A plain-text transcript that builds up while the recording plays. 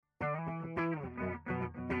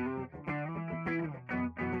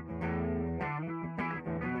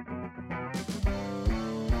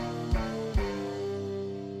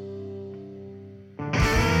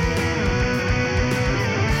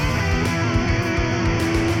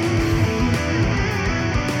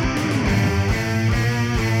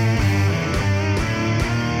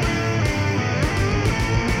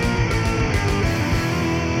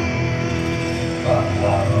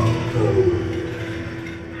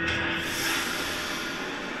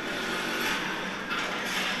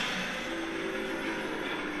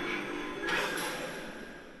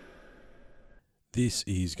This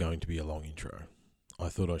is going to be a long intro. I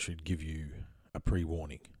thought I should give you a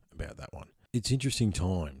pre-warning about that one. It's interesting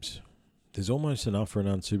times. There's almost enough for an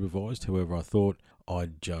unsupervised. However, I thought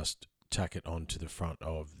I'd just tack it onto the front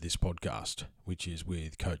of this podcast, which is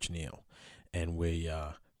with Coach Neil. And we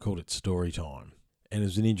called it Story Time. And it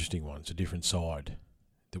was an interesting one. It's a different side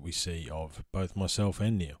that we see of both myself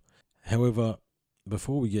and Neil. However,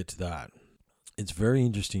 before we get to that, it's very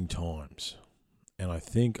interesting times. And I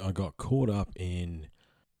think I got caught up in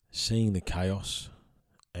seeing the chaos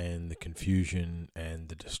and the confusion and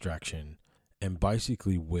the distraction and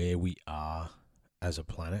basically where we are as a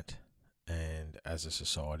planet and as a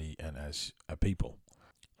society and as a people.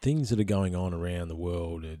 Things that are going on around the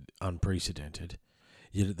world are unprecedented,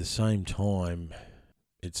 yet at the same time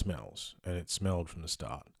it smells, and it smelled from the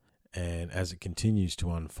start. And as it continues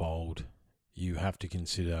to unfold, you have to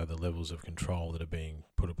consider the levels of control that are being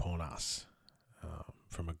put upon us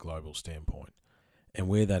from a global standpoint. And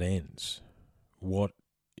where that ends, what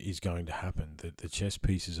is going to happen. The chess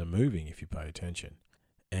pieces are moving if you pay attention.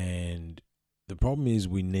 And the problem is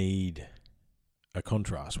we need a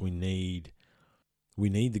contrast. We need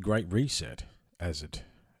the Great Reset, as it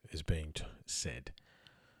is being said.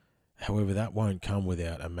 However, that won't come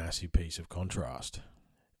without a massive piece of contrast.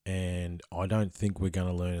 And I don't think we're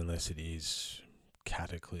going to learn unless it is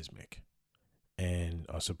cataclysmic. And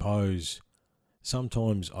I suppose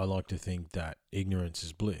sometimes I like to think that ignorance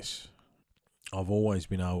is bliss. I've always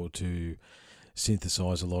been able to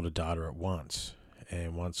synthesize a lot of data at once.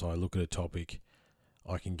 And once I look at a topic,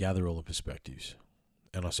 I can gather all the perspectives.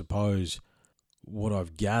 And I suppose what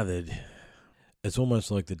I've gathered, it's almost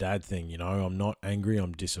like the dad thing, I'm not angry,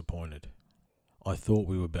 I'm disappointed. I thought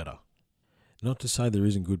we were better. Not to say there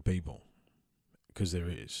isn't good people, because there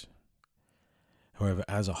is. However,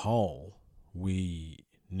 as a whole, we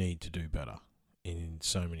need to do better in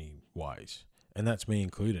so many ways. And that's me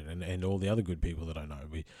included, and all the other good people that I know.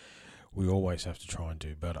 We always have to try and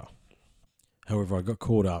do better. However, I got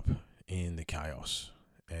caught up in the chaos,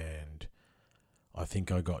 and I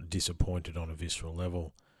think I got disappointed on a visceral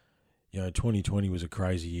level. 2020 was a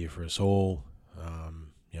crazy year for us all.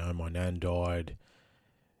 My nan died,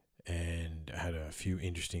 and I had a few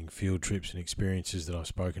interesting field trips and experiences that I've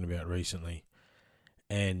spoken about recently.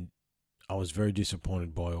 And I was very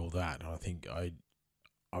disappointed by all that. And I think I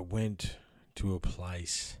went to a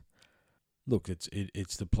place. Look,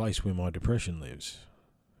 it's the place where my depression lives.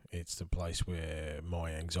 It's the place where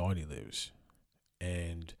my anxiety lives.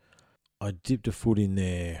 And I dipped a foot in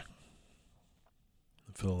there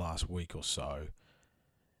for the last week or so.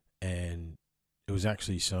 And it was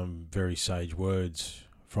actually some very sage words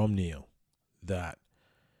from Neil that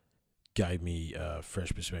gave me a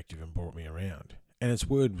fresh perspective and brought me around. And it's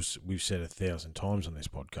words we've said 1,000 times on this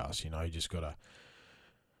podcast. You just got to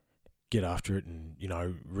get after it and,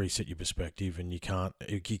 reset your perspective. And you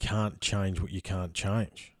can't change what you can't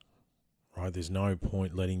change, right? There's no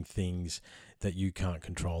point letting things that you can't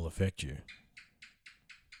control affect you.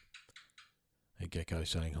 A gecko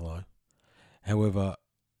saying hello. However,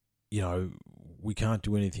 we can't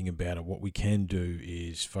do anything about it. What we can do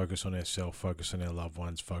is focus on ourselves, focus on our loved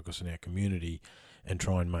ones, focus on our community, and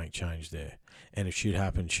try and make change there. And if shit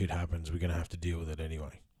happens, we're going to have to deal with it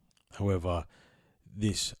anyway. However,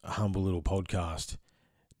 this humble little podcast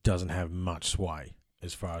doesn't have much sway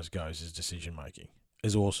as far as goes as decision making,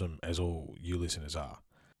 as awesome as all you listeners are.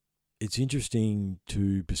 It's interesting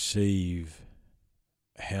to perceive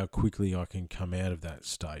how quickly I can come out of that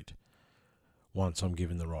state once I'm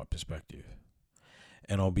given the right perspective.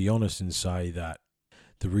 And I'll be honest and say that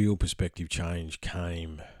the real perspective change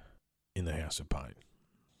came in the House of Pain.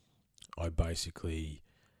 I basically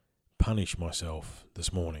punished myself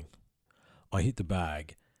this morning. I hit the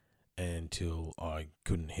bag until I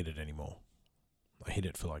couldn't hit it anymore. I hit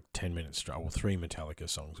it for like 10 minutes straight, 3 Metallica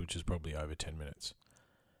songs, which is probably over 10 minutes.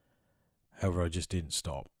 However, I just didn't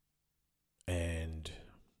stop. And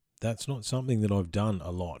that's not something that I've done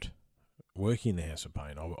a lot. Working in the House of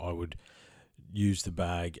Pain, I would use the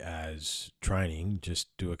bag as training, just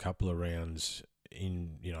do a couple of rounds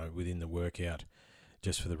within the workout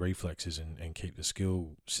just for the reflexes and keep the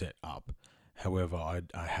skill set up. However, I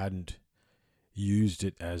hadn't used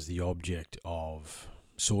it as the object of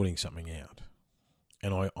sorting something out.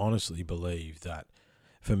 And I honestly believe that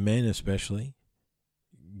for men especially,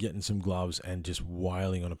 getting some gloves and just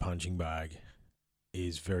wailing on a punching bag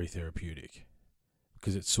is very therapeutic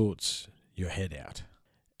because it sorts your head out,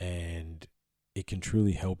 and it can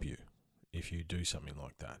truly help you if you do something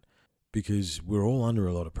like that, because we're all under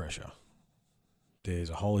a lot of pressure. There's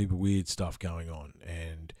a whole heap of weird stuff going on,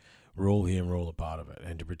 and we're all here and we're all a part of it.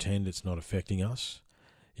 And to pretend it's not affecting us,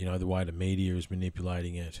 the way the media is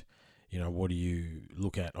manipulating it. What do you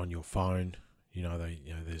look at on your phone?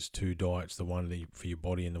 There's two diets, the one for your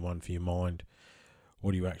body and the one for your mind.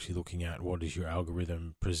 What are you actually looking at? What is your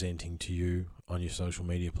algorithm presenting to you on your social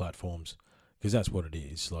media platforms? Because that's what it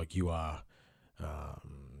is. Like, you are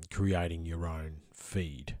creating your own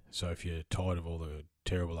feed. So if you're tired of all the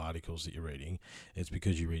terrible articles that you're reading, it's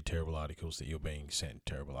because you read terrible articles that you're being sent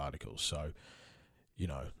terrible articles. So,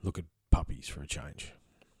 look at puppies for a change.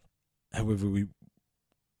 However,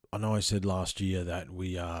 I know I said last year that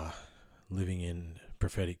we are living in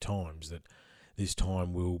prophetic times, that this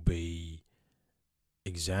time will be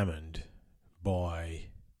examined by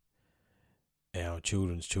our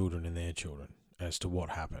children's children and their children as to what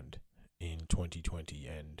happened in 2020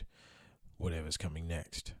 and whatever's coming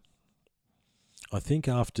next. I think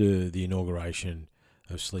after the inauguration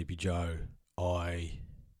of Sleepy Joe, I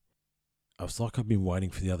was like, I've been waiting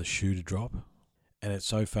for the other shoe to drop, and it's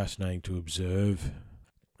so fascinating to observe.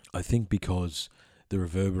 I think because the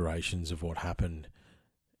reverberations of what happened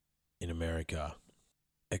in America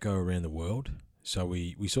echo around the world, so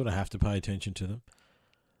we sort of have to pay attention to them.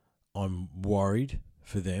 I'm worried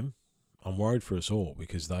for them. I'm worried for us all,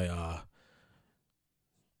 because they're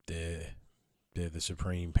the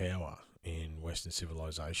supreme power in Western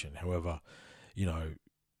civilization. However,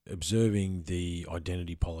 observing the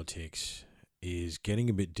identity politics is getting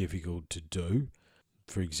a bit difficult to do.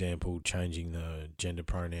 For example, changing the gender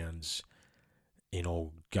pronouns in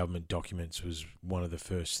all government documents was one of the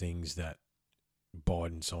first things that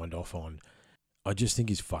Biden signed off on. I just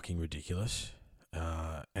think is fucking ridiculous.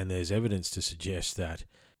 And there's evidence to suggest that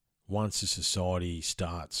once a society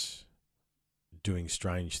starts doing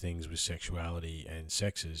strange things with sexuality and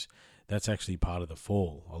sexes, that's actually part of the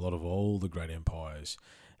fall. A lot of all the great empires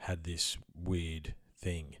had this weird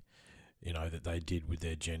thing, that they did with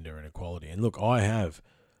their gender and equality. And look, I have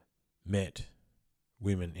met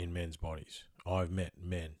women in men's bodies. I've met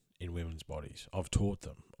men in women's bodies. I've taught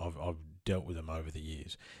them. I've dealt with them over the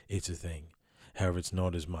years. It's a thing. However, it's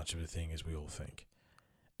not as much of a thing as we all think.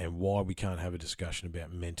 And why we can't have a discussion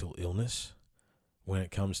about mental illness when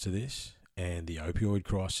it comes to this, and the opioid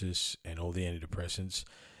crisis and all the antidepressants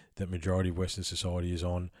that majority of Western society is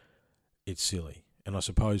on, it's silly. And I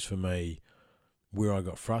suppose for me, where I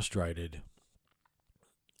got frustrated,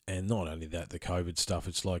 and not only that, the COVID stuff,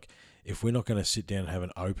 it's like, if we're not going to sit down and have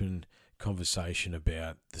an open conversation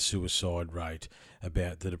about the suicide rate,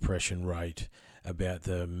 about the depression rate, about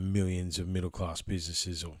the millions of middle-class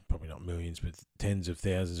businesses, or probably not millions, but tens of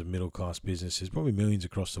thousands of middle-class businesses, probably millions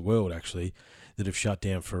across the world actually, that have shut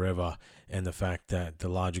down forever, and the fact that the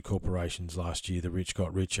larger corporations last year, the rich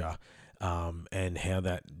got richer, and how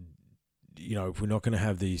that, if we're not going to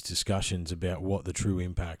have these discussions about what the true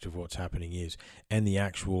impact of what's happening is, and the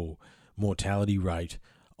actual mortality rate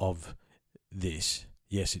of this,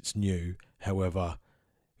 yes, it's new, however,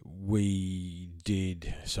 we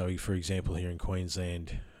did, so for example, here in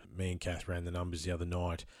Queensland, me and Kath ran the numbers the other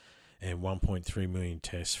night, and 1.3 million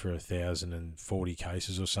tests for 1,040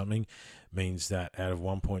 cases or something means that out of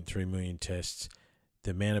 1.3 million tests, the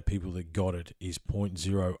amount of people that got it is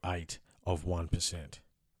 0.08 of 1%.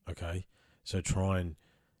 Okay? So try and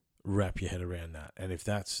wrap your head around that. And if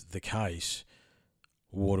that's the case,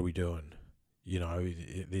 what are we doing?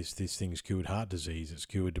 This thing's cured heart disease, it's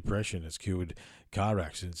cured depression, it's cured car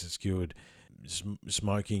accidents, it's cured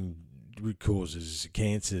smoking causes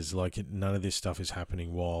cancers. Like, none of this stuff is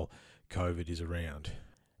happening while COVID is around.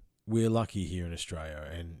 We're lucky here in Australia,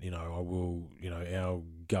 and our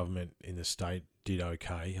government in the state did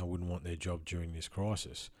okay. I wouldn't want their job during this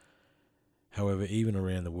crisis. However, even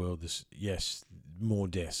around the world, yes, more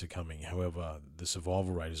deaths are coming. However, the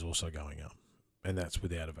survival rate is also going up, and that's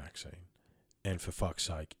without a vaccine. And for fuck's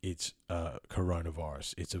sake, it's a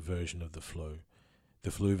coronavirus. It's a version of the flu.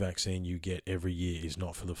 The flu vaccine you get every year is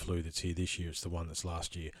not for the flu that's here this year. It's the one that's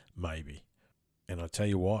last year, maybe. And I tell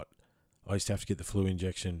you what, I used to have to get the flu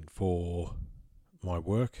injection for my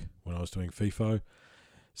work when I was doing FIFO.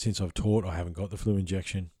 Since I've taught, I haven't got the flu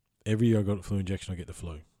injection. Every year I got the flu injection, I get the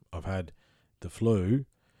flu. I've had the flu,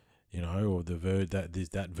 or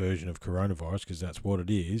that version of coronavirus, because that's what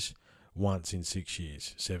it is, once in 6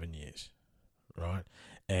 years, 7 years. Right,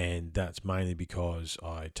 and that's mainly because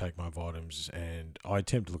I take my vitamins and I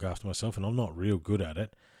attempt to look after myself, and I'm not real good at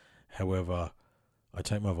it. However, I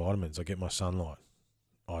take my vitamins, I get my sunlight,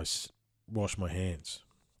 I wash my hands,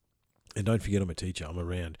 and don't forget I'm a teacher. I'm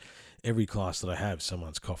around every class that I have.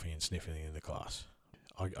 Someone's coughing and sniffing in the class.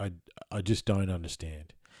 I just don't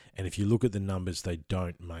understand. And if you look at the numbers, they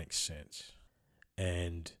don't make sense.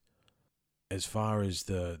 And as far as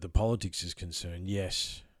the politics is concerned,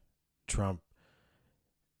 yes, Trump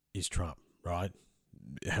is Trump, right?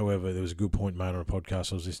 However, there was a good point made on a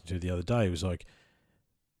podcast I was listening to the other day. It was like,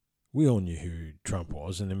 we all knew who Trump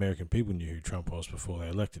was, and the American people knew who Trump was before they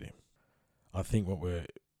elected him. I think what we're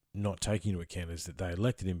not taking into account is that they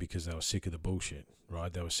elected him because they were sick of the bullshit,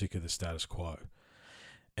 right? They were sick of the status quo.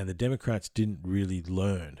 And the Democrats didn't really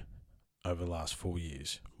learn over the last 4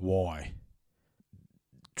 years why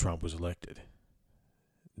Trump was elected.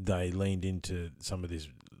 They leaned into some of this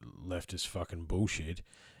leftist fucking bullshit,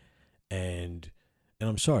 and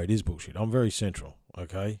I'm sorry, it is bullshit. I'm very central,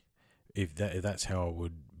 okay? If that's how it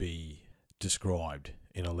would be described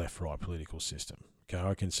in a left-right political system. Okay,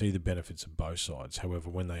 I can see the benefits of both sides. However,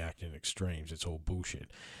 when they act in extremes, it's all bullshit.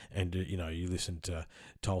 And, you listen to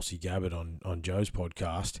Tulsi Gabbard on Joe's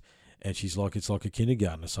podcast, and she's like, it's like a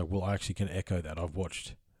kindergarten. It's like, well, I actually can echo that. I've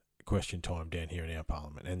watched Question Time down here in our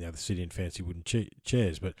parliament, and they're sitting in fancy wooden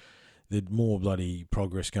chairs, but there's more bloody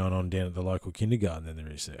progress going on down at the local kindergarten than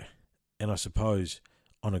there is there. And I suppose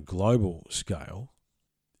on a global scale,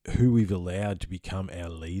 who we've allowed to become our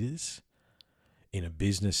leaders in a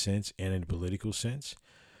business sense and in a political sense,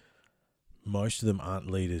 most of them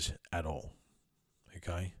aren't leaders at all.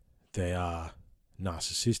 Okay? They are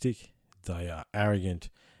narcissistic, they are arrogant,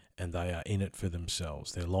 and they are in it for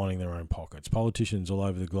themselves. They're lining their own pockets. Politicians all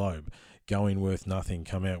over the globe go in worth nothing,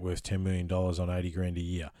 come out worth $10 million on 80 grand a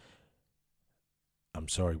year. I'm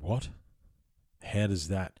sorry, what? How does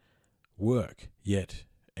that work? Yet,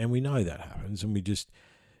 and we know that happens,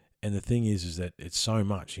 and the thing is that it's so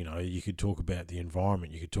much, you could talk about the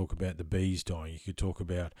environment, you could talk about the bees dying, you could talk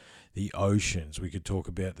about the oceans, we could talk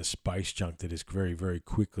about the space junk that is very, very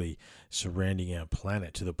quickly surrounding our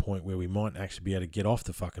planet to the point where we might actually be able to get off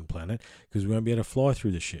the fucking planet because we won't be able to fly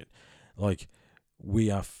through the shit. Like,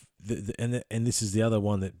 we are, and this is the other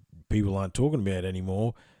one that people aren't talking about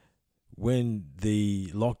anymore. When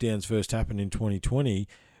the lockdowns first happened in 2020,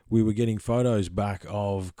 we were getting photos back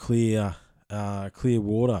of clear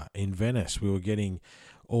water in Venice. We were getting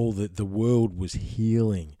all that the world was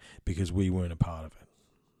healing because we weren't a part of it.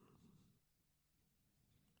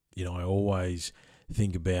 I always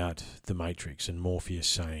think about The Matrix and Morpheus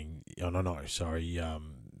saying,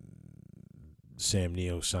 Sam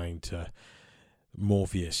Neill saying to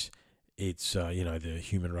Morpheus, it's, the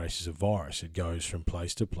human race is a virus. It goes from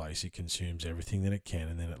place to place. It consumes everything that it can,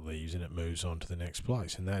 and then it leaves and it moves on to the next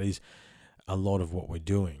place. And that is a lot of what we're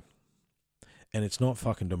doing. And it's not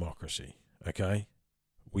fucking democracy, okay?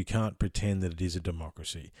 We can't pretend that it is a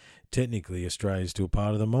democracy. Technically, Australia is still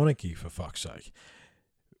part of the monarchy, for fuck's sake.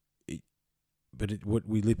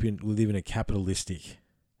 We live in a capitalistic,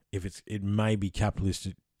 it may be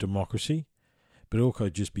capitalistic democracy, but also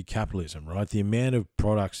just be capitalism, right? The amount of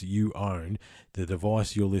products that you own, the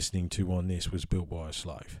device you're listening to on this was built by a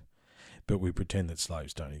slave. But we pretend that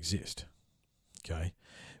slaves don't exist, okay?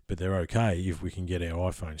 But they're okay if we can get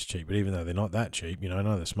our iPhones cheap. But even though they're not that cheap,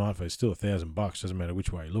 another smartphone's still $1,000. Doesn't matter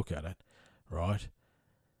which way you look at it, right?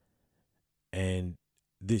 And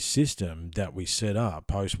this system that we set up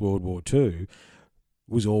post World War II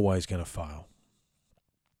was always going to fail.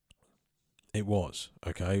 It was,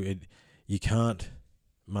 okay? You can't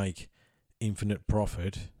make infinite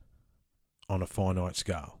profit on a finite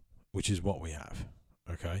scale, which is what we have,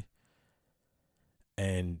 okay?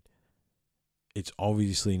 And it's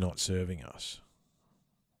obviously not serving us.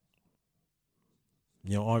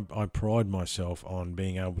 I pride myself on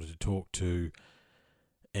being able to talk to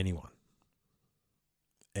anyone.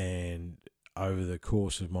 And over the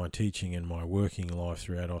course of my teaching and my working life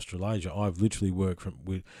throughout Australasia, I've literally worked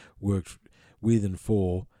with and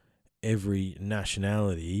for every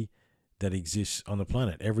nationality that exists on the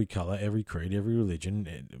planet. Every colour, every creed, every religion,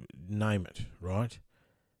 name it, right?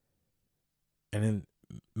 And then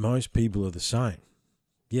most people are the same.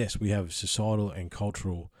 Yes, we have societal and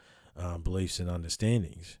cultural beliefs and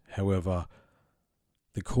understandings. However,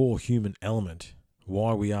 the core human element,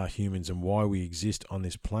 why we are humans and why we exist on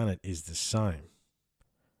this planet, is the same.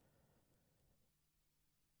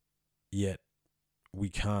 Yet, we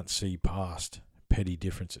can't see past petty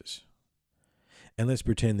differences. And let's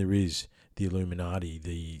pretend there is the Illuminati,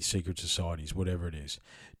 the secret societies, whatever it is.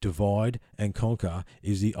 Divide and conquer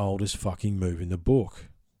is the oldest fucking move in the book.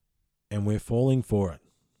 And we're falling for it.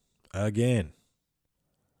 Again.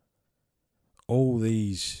 All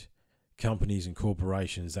these companies and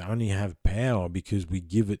corporations, they only have power because we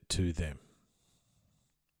give it to them.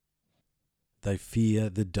 They fear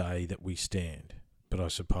the day that we stand. But I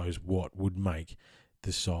suppose what would make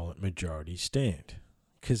the silent majority stand?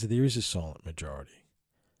 Because there is a silent majority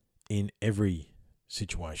in every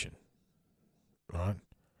situation, right?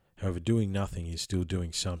 However, doing nothing is still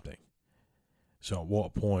doing something. So at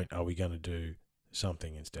what point are we going to do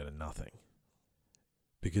something instead of nothing.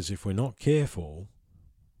 Because if we're not careful,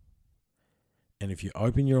 and if you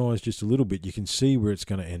open your eyes just a little bit, you can see where it's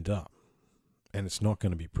going to end up. And it's not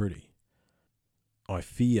going to be pretty. I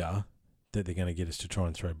fear that they're going to get us to try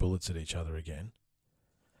and throw bullets at each other again.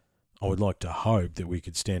 I would like to hope that we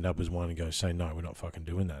could stand up as one and go, say, no, we're not fucking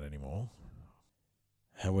doing that anymore.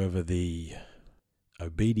 However, the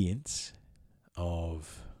obedience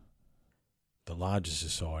of the larger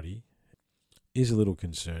society is a little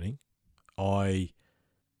concerning.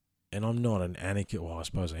 I'm not an anarchist. Well, I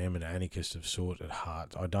suppose I am an anarchist of sort at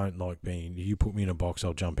heart. I don't like being, you put me in a box,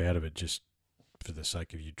 I'll jump out of it just for the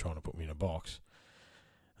sake of you trying to put me in a box.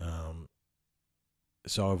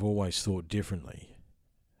 So I've always thought differently.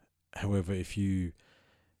 However, if you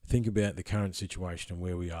think about the current situation and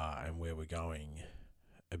where we are and where we're going,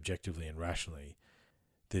 objectively and rationally,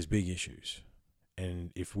 there's big issues.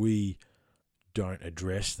 And if we don't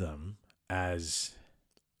address them as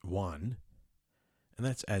one, and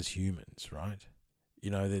that's as humans, right? You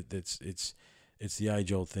know, it's the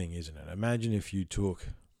age-old thing, isn't it? Imagine if you took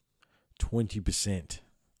 20%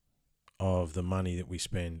 of the money that we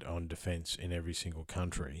spend on defence in every single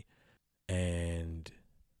country and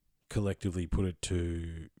collectively put it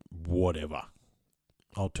to whatever,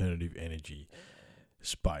 alternative energy,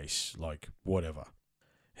 space, like whatever.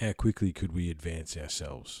 How quickly could we advance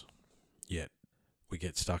ourselves? Yet we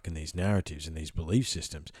get stuck in these narratives and these belief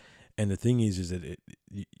systems. And the thing is that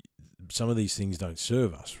some of these things don't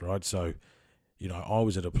serve us, right? So, you know, I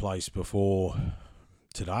was at a place before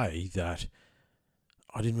today that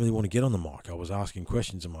I didn't really want to get on the mic. I was asking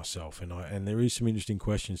questions of myself, and there is some interesting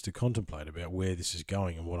questions to contemplate about where this is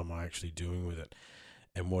going and what am I actually doing with it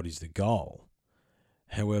and what is the goal.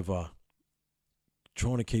 However,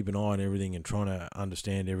 trying to keep an eye on everything and trying to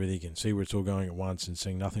understand everything and see where it's all going at once and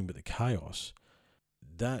seeing nothing but the chaos,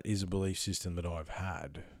 that is a belief system that I've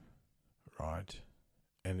had, right?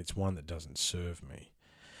 And it's one that doesn't serve me.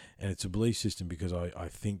 And it's a belief system because I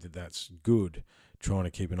think that that's good, trying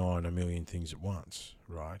to keep an eye on a million things at once,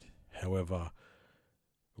 right? However,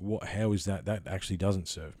 how is that? That actually doesn't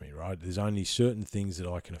serve me, right? There's only certain things that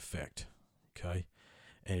I can affect, okay?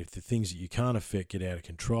 And if the things that you can't affect get out of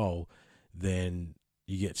control, then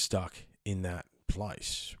you get stuck in that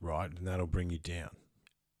place, right? And that'll bring you down.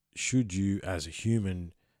 Should you, as a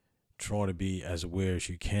human, try to be as aware as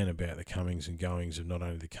you can about the comings and goings of not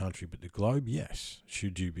only the country but the globe? Yes.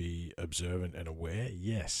 Should you be observant and aware?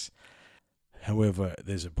 Yes. However,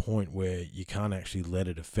 there's a point where you can't actually let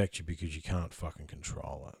it affect you because you can't fucking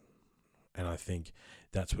control it. And I think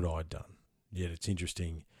that's what I'd done. Yet it's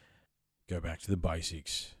interesting, go back to the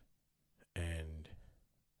basics and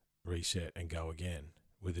reset and go again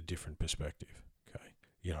with a different perspective. Okay.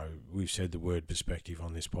 You know, we've said the word perspective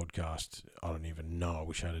on this podcast. I don't even know. I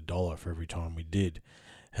wish I had $1 for every time we did.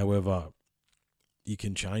 However, you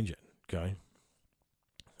can change it. Okay.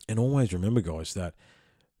 And always remember, guys, that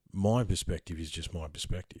my perspective is just my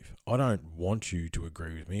perspective. I don't want you to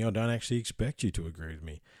agree with me. I don't actually expect you to agree with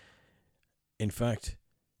me. In fact,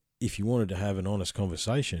 if you wanted to have an honest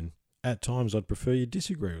conversation, at times I'd prefer you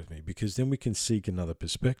disagree with me because then we can seek another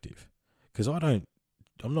perspective. Because I'm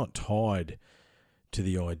not tied to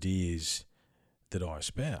the ideas that I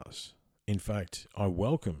espouse. In fact, I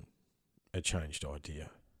welcome a changed idea,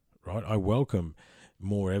 right? I welcome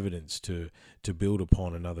more evidence to build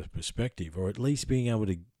upon another perspective, or at least being able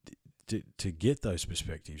to get those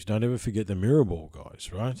perspectives. Don't ever forget the mirror ball,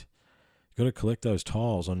 guys, right? You've got to collect those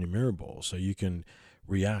tiles on your mirror ball so you can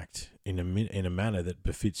react in a manner that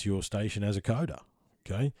befits your station as a coder.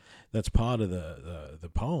 Okay, that's part of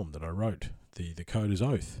the poem that I wrote, the Coder's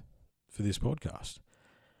Oath, for this podcast.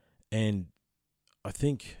 And I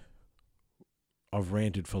think I've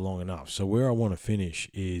ranted for long enough. So where I want to finish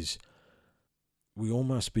is we all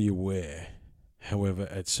must be aware. However,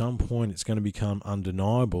 at some point it's going to become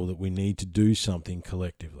undeniable that we need to do something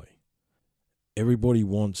collectively. Everybody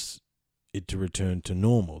wants it to return to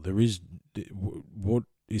normal. What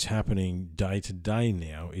is happening day to day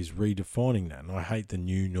now is redefining that. And I hate the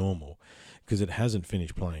new normal because it hasn't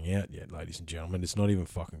finished playing out yet, ladies and gentlemen. It's not even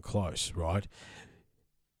fucking close, right?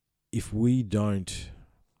 If we don't,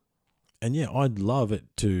 and yeah, I'd love it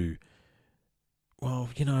to, well,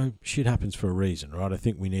 you know, shit happens for a reason, right? I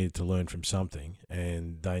think we needed to learn from something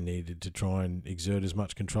and they needed to try and exert as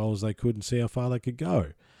much control as they could and see how far they could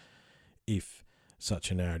go if such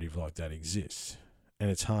a narrative like that exists. And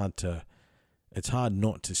it's hard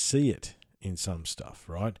not to see it in some stuff,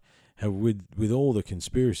 right? How with all the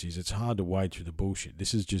conspiracies, it's hard to wade through the bullshit.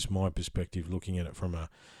 This is just my perspective looking at it from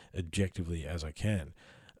objectively as I can.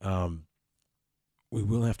 We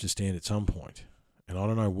will have to stand at some point And I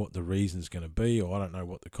don't know what the reason's going to be, or I don't know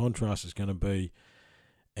what the contrast is going to be.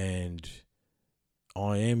 And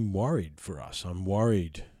I am worried for us. I'm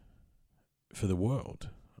worried for the world.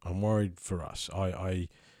 I'm worried for us. I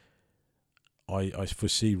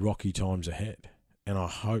foresee rocky times ahead, and I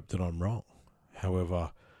hope that I'm wrong.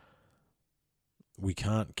 However, we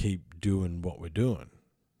can't keep doing what we're doing,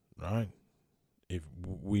 right? If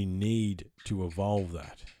we need to evolve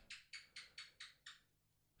that.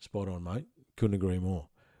 Spot on, mate. Couldn't agree more.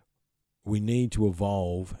 We need to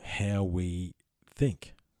evolve how we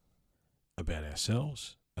think about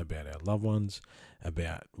ourselves, about our loved ones,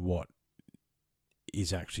 about what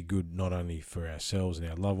is actually good not only for ourselves and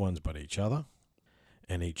our loved ones, but each other,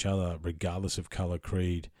 and each other regardless of colour,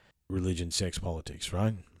 creed, religion, sex, politics,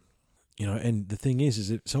 right? You know, and the thing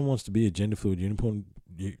is if someone wants to be a gender fluid unicorn,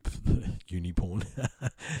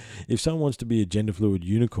 if someone wants to be a gender fluid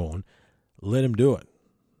unicorn, let them do it.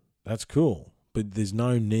 That's cool. But there's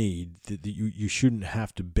no need that you shouldn't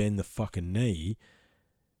have to bend the fucking knee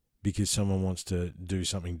because someone wants to do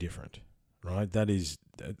something different, right?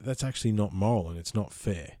 That's actually not moral, and it's not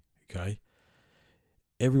fair, okay?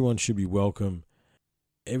 Everyone should be welcome.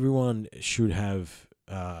 Everyone should have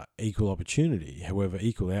equal opportunity. However,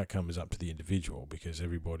 equal outcome is up to the individual because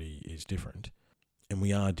everybody is different. And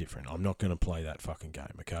we are different. I'm not going to play that fucking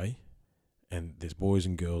game, okay? And there's boys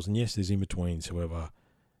and girls, and yes, there's in-betweens. However,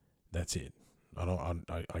 that's it.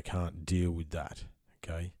 I can't deal with that,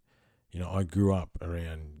 okay? You know, I grew up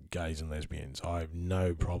around gays and lesbians. I have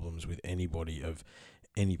no problems with anybody of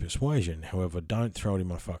any persuasion. However, don't throw it in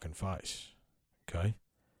my fucking face, okay?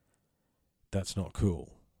 That's not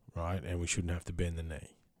cool, right? And we shouldn't have to bend the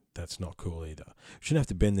knee. That's not cool either. We shouldn't have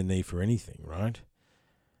to bend the knee for anything, right?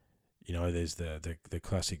 You know, there's the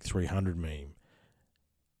classic 300 meme.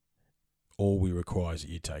 All we require is that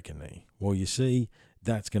you take a knee. Well, you see,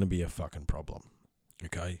 that's going to be a fucking problem,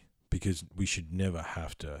 okay? Because we should never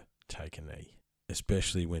have to take a knee,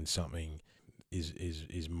 especially when something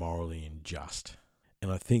is morally unjust.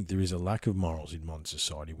 And I think there is a lack of morals in modern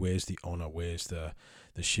society. Where's the honour? Where's the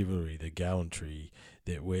chivalry, the gallantry?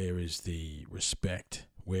 Where is the respect?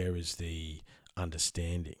 Where is the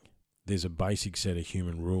understanding? There's a basic set of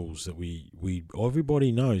human rules that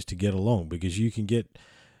everybody knows to get along, because you can get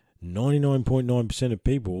 99.9% of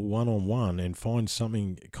people one-on-one and find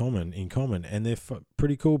something in common, and they're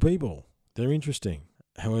pretty cool people. They're interesting.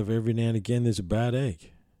 However, every now and again there's a bad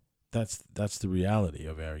egg. That's the reality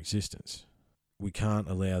of our existence. We can't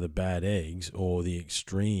allow the bad eggs or the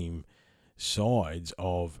extreme sides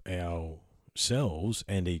of ourselves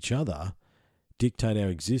and each other dictate our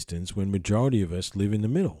existence when majority of us live in the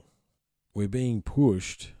middle. We're being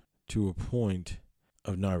pushed to a point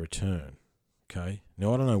of no return. Okay.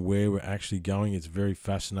 Now, I don't know where we're actually going. It's very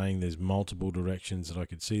fascinating. There's multiple directions that I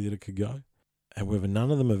could see that it could go. However, none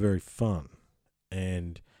of them are very fun.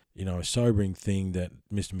 And, you know, a sobering thing that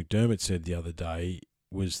Mr. McDermott said the other day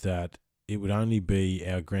was that it would only be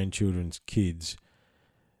our grandchildren's kids,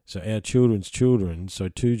 so our children's children, so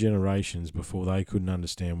 2 generations before they couldn't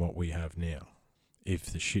understand what we have now, if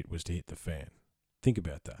the shit was to hit the fan. Think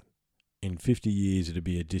about that. In 50 years, it'd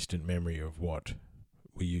be a distant memory of what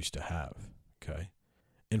we used to have. Okay,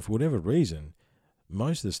 and for whatever reason,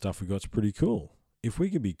 most of the stuff we got's pretty cool. If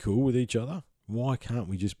we could be cool with each other, why can't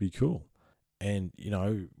we just be cool? And, you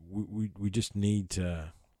know, we just need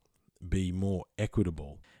to be more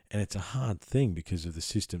equitable. And it's a hard thing because of the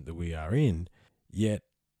system that we are in, yet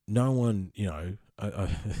no one, you know,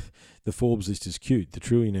 the Forbes list is cute. The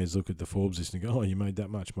trillionaires look at the Forbes list and go, oh, you made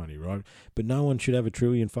that much money, right? But no one should have $1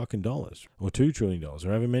 trillion fucking dollars, or $2 trillion, or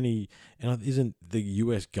however many. And isn't the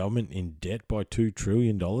US government in debt by $2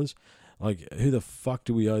 trillion? Like, who the fuck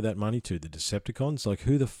do we owe that money to? The Decepticons? Like,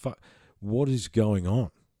 who the fuck? What is going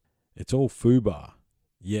on? It's all FUBAR.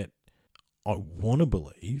 Yet, I want to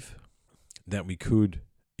believe that we could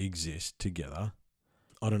exist together.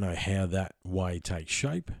 I don't know how that way takes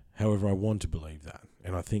shape. However, I want to believe that.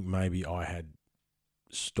 And I think maybe I had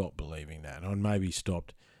stopped believing that. I'd maybe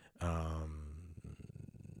stopped not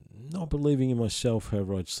believing in myself.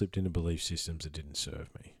 However, I'd slipped into belief systems that didn't serve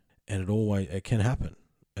me. And it can happen.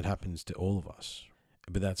 It happens to all of us.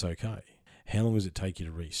 But that's okay. How long does it take you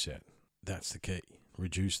to reset? That's the key.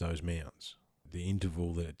 Reduce those mounds. The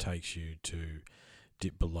interval that it takes you to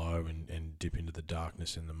dip below and dip into the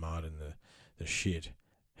darkness and the mud and the shit.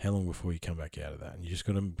 How long before you come back out of that? And you just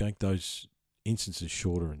got to make those instances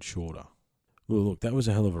shorter and shorter. Well, look, that was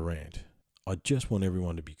a hell of a rant. I just want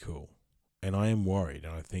everyone to be cool. And I am worried,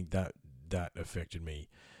 and I think that affected me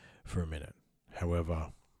for a minute.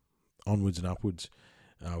 However, onwards and upwards.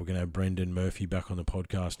 We're going to have Brendan Murphy back on the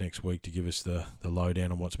podcast next week to give us the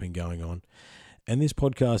lowdown on what's been going on. And this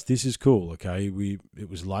podcast, this is cool, okay? It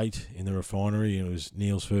was late in the refinery, and it was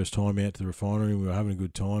Neil's first time out to the refinery, and we were having a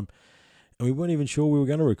good time. And we weren't even sure we were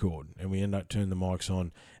going to record. And we ended up turning the mics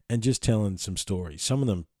on and just telling some stories. Some of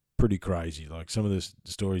them pretty crazy. Like some of the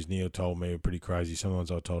stories Neil told me were pretty crazy. Some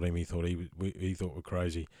ones I told him he thought were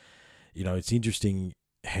crazy. You know, it's interesting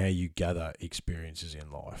how you gather experiences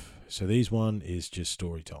in life. So these one is just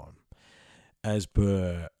story time. As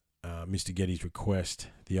per Mr. Getty's request,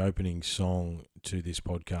 the opening song to this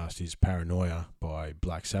podcast is Paranoia by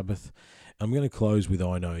Black Sabbath. I'm going to close with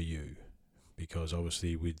I Know You, because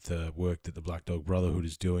obviously with the work that the Black Dog Brotherhood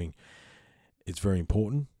is doing, it's very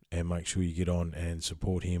important, and make sure you get on and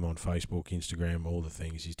support him on Facebook, Instagram, all the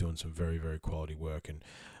things. He's doing some very, very quality work, and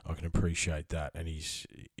I can appreciate that, and he's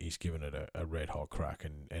given it a red-hot crack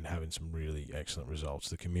and having some really excellent results.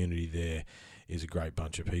 The community there is a great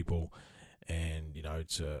bunch of people, and, you know,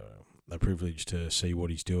 it's a privilege to see what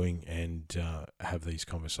he's doing and have these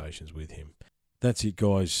conversations with him. That's it,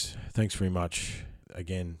 guys. Thanks very much.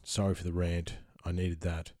 Again, sorry for the rant. I needed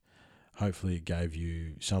that. Hopefully it gave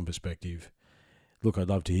you some perspective. Look, I'd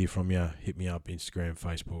love to hear from you. Hit me up, Instagram,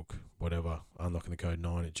 Facebook, whatever.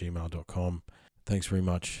 unlockingthecode9@gmail.com. Thanks very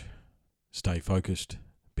much. Stay focused.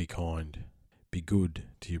 Be kind. Be good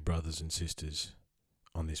to your brothers and sisters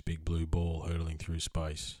on this big blue ball hurtling through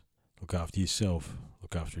space. Look after yourself.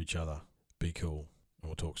 Look after each other. Be cool. And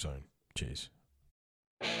we'll talk soon. Cheers.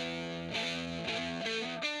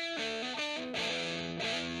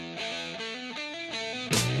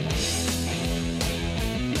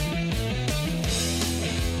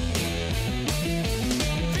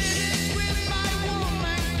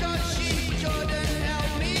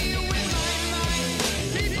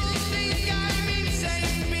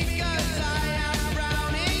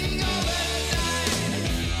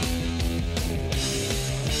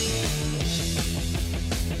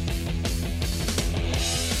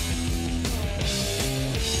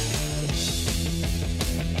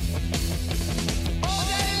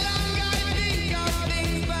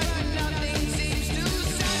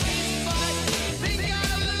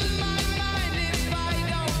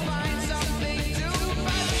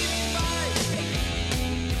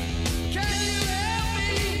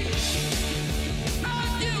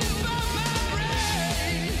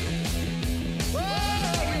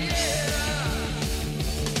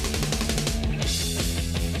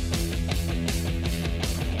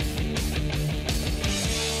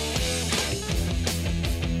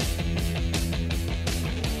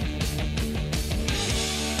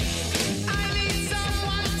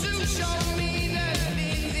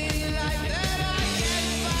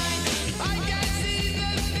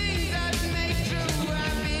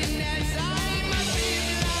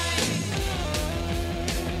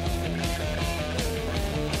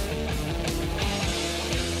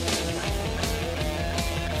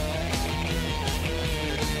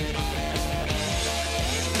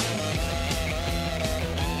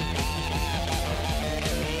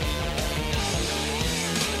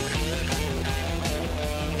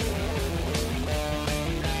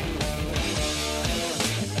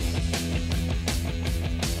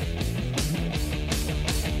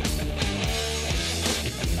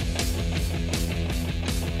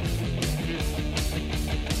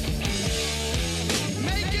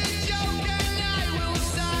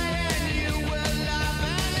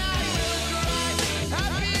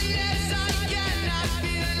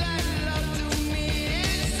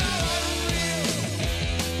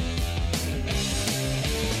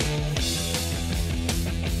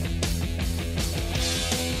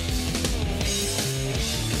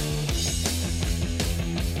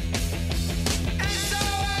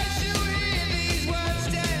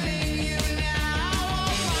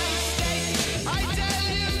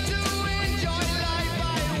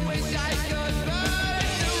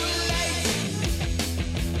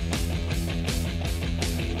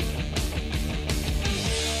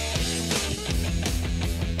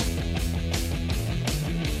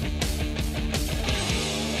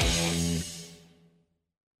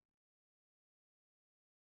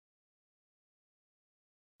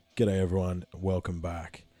 G'day everyone, welcome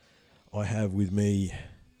back. I have with me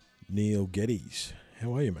Neil Geddes.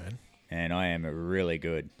 How are you, man? And I am really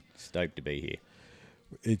good. Stoked to be here.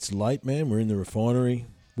 It's late, man. We're in the refinery.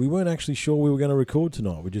 We weren't actually sure we were going to record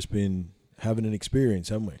tonight. We've just been having an experience,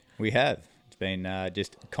 haven't we? We have. It's been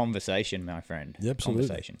just conversation, my friend. Yeah, absolutely.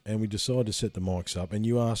 Conversation. And we decided to set the mics up. And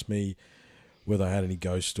you asked me whether I had any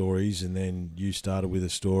ghost stories, and then you started with a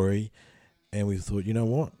story. And we thought, you know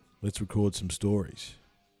what? Let's record some stories.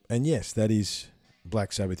 And yes, that is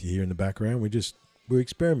Black Sabbath you hear in the background. We're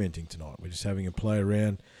experimenting tonight. We're just having a play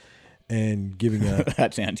around. and giving a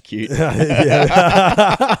That sounds cute. yeah.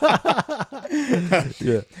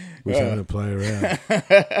 Yeah. Was having to play around.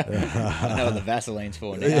 I know what the Vaseline's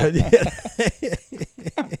for now.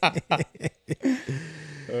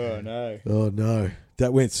 Oh no. Oh no,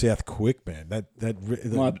 that went south quick, man.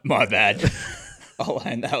 My bad. Oh,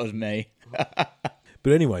 and that was me.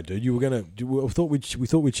 But anyway, dude, you were gonna. We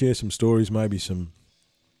thought we'd share some stories, maybe some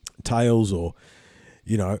tales, or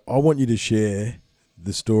I want you to share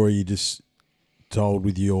the story you just told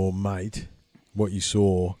with your mate, what you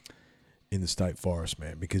saw in the state forest,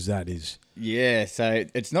 man, because that is... Yeah, so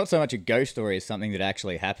it's not so much a ghost story as something that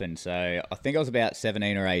actually happened. So I think I was about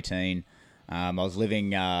 17 or 18. I was living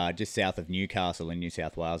just south of Newcastle in New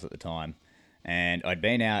South Wales at the time. And I'd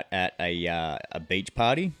been out at a beach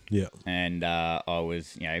party. Yeah. And I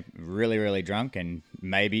was, really, really drunk and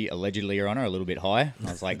maybe allegedly, Your Honour, a little bit high. I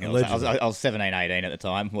was like, I was 17, 18 at the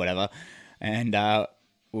time, whatever. And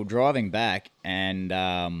we're driving back and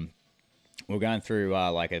we're going through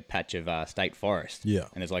like a patch of state forest. Yeah.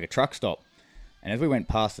 And there's like a truck stop. And as we went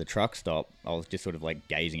past the truck stop, I was just sort of like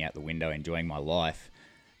gazing out the window, enjoying my life.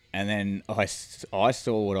 And then I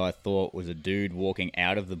saw what I thought was a dude walking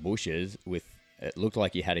out of the bushes with, it looked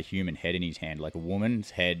like he had a human head in his hand, like a woman's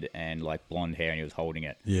head and like blonde hair, and he was holding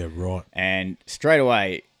it. Yeah, right. And straight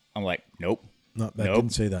away, I'm like, nope. No, didn't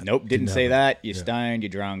see that. Nope, didn't see that. You're stoned, you're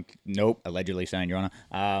drunk. Nope, allegedly stoned, Your Honour.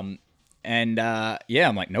 I'm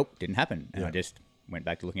like, nope, didn't happen. And I just went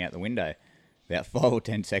back to looking out the window. About 5 or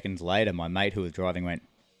 10 seconds later, my mate who was driving went,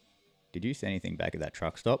 "Did you see anything back at that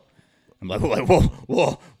truck stop?" I'm like,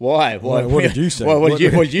 whoa, why? What did you see? What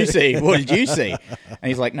did you see? What did you see? And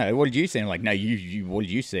he's like, no, what did you see? And I'm like, no, you, what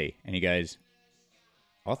did you see? And he goes,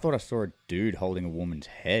 I thought I saw a dude holding a woman's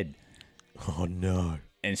head. Oh, no.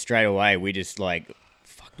 And straight away, we just like,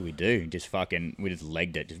 fuck do we do? We just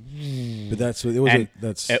legged it. But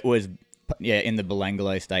It was in the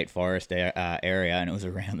Belangolo State Forest area, and it was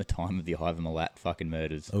around the time of the Ivan Milat fucking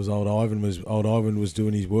murders. It was old Ivan was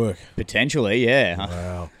doing his work. Potentially, yeah.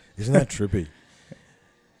 Wow. Isn't that trippy?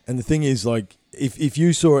 And the thing is, like, if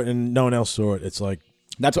you saw it and no one else saw it, it's like...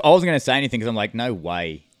 That's what I wasn't going to say anything because I'm like, no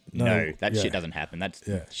way. No, that shit doesn't happen. That's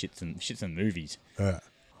shit's in movies.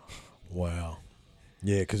 Wow.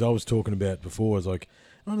 Yeah, because I was talking about before, I was like,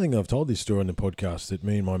 I don't think I've told this story on the podcast, that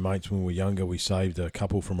me and my mates, when we were younger, we saved a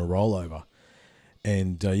couple from a rollover.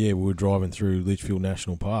 And, we were driving through Litchfield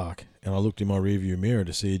National Park, and I looked in my rearview mirror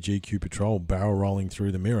to see a GQ Patrol barrel rolling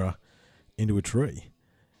through the mirror into a tree.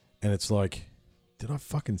 And it's like, did I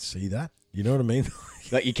fucking see that? You know what I mean?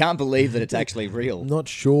 Like, you can't believe that it's actually real. I'm not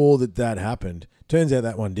sure that happened. Turns out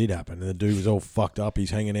that one did happen, and the dude was all fucked up.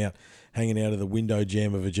 He's hanging out of the window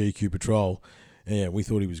jam of a GQ Patrol. And yeah, we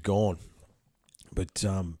thought he was gone. But,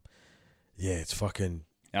 it's fucking...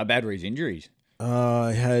 How bad were his injuries?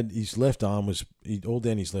 Had his left arm was all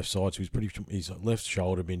down his left side, so his left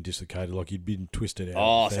shoulder had been dislocated, like he'd been twisted out.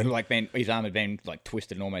 Oh, so like his arm had been like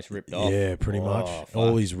twisted and almost ripped off. Yeah, pretty much. Fuck.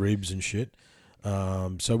 All his ribs and shit.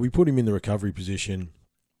 So we put him in the recovery position.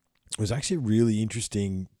 It was actually a really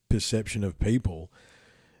interesting perception of people,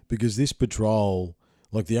 because this patrol,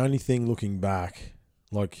 like, the only thing looking back,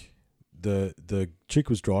 like, the chick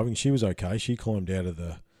was driving, she was okay. She climbed out of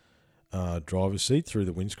the driver's seat through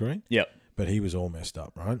the windscreen. Yep. But he was all messed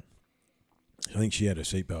up, right? I think she had her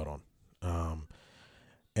seatbelt on.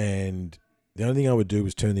 And the only thing I would do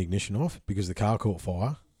was turn the ignition off, because the car caught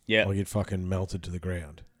fire. Yeah. Like, it fucking melted to the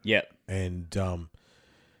ground. Yep. And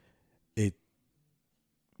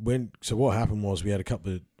so what happened was, we had a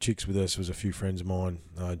couple of chicks with us. There was a few friends of mine,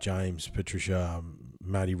 James, Patricia,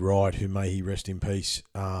 Maddie Wright, who may he rest in peace,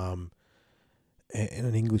 and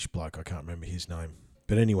an English bloke, I can't remember his name.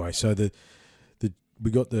 But anyway, so we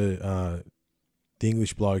got the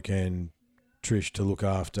English bloke and Trish to look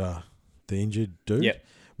after the injured dude. Yep.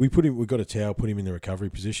 We got a towel, put him in the recovery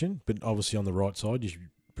position, but obviously on the right side. You should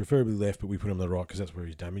preferably left, but we put him on the right because that's where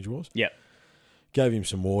his damage was. Yep. Gave him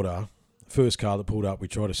some water. First car that pulled up, we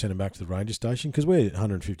tried to send him back to the ranger station, because we're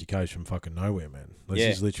 150 k's from fucking nowhere, man.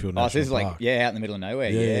 This is Litchfield National Park. This is like, out in the middle of nowhere.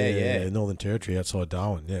 Yeah. Northern Territory, outside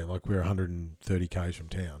Darwin. Yeah, like, we're 130 k's from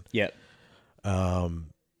town. Yep.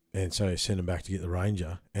 And so send him back to get the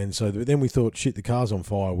ranger. And so then we thought, shit, the car's on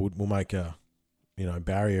fire. We'll make a,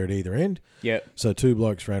 barrier at either end. Yep. So 2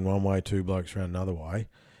 blokes ran one way, 2 blokes ran another way.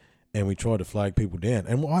 And we tried to flag people down.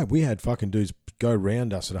 And we had fucking dudes go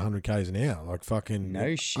round us at 100 k's an hour. Like, fucking...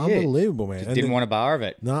 No shit. Unbelievable, man. Just didn't want a bar of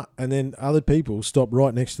it. Nah, and then other people stopped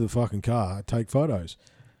right next to the fucking car, take photos.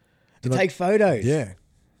 Take photos? Yeah.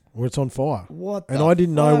 Where it's on fire. What the And I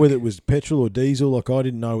didn't know fuck? whether it was petrol or diesel. Like, I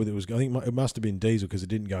didn't know whether it was... I think it must have been diesel, because it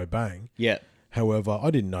didn't go bang. Yeah. However,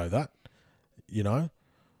 I didn't know that,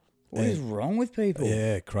 What is wrong with people?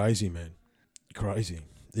 Yeah, crazy, man. Crazy.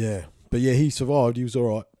 Yeah. But yeah, he survived. He was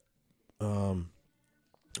all right.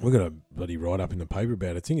 We've got a bloody write-up in the paper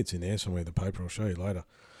about it. I think it's in there somewhere, the paper. I'll show you later.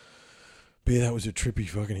 But yeah, that was a trippy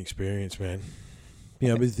fucking experience, man. You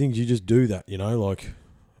know, but the things you just do that, you know, like,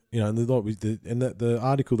 you know, and the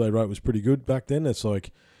article they wrote was pretty good back then. It's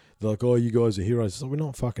like, they're like, oh, you guys are heroes. It's like, we're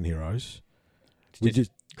not fucking heroes. It's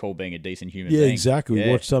just called being a decent human being. being. Yeah, exactly. We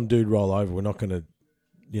watch some dude roll over. We're not going to,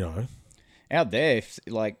 you know. Out there,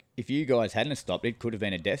 if you guys hadn't stopped, it could have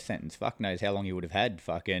been a death sentence. Fuck knows how long you would have had.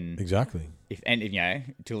 Fucking exactly.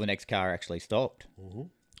 Until the next car actually stopped. Mm-hmm.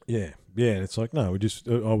 Yeah, yeah. And it's like, no, I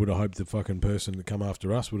would have hoped the fucking person that come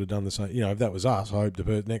after us would have done the same. You know, if that was us, I hope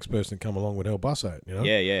the next person that come along would help us out. You know.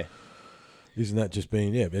 Yeah, yeah. Isn't that just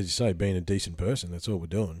being, as you say, being a decent person? That's all we're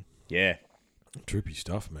doing. Yeah. Trippy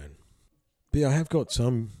stuff, man. But yeah,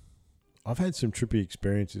 I've had some trippy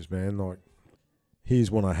experiences, man. Like,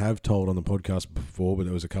 here's one I have told on the podcast before, but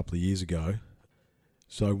it was a couple of years ago.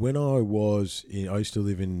 So when I used to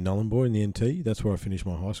live in Nhulunbuy in the NT. That's where I finished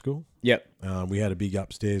my high school. Yep. We had a big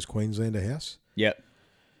upstairs Queenslander house. Yep.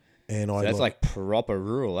 And so that's like proper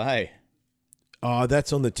rural, eh?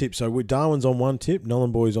 That's on the tip. So Darwin's on one tip,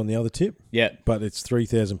 Nhulunbuy's on the other tip. Yeah. But it's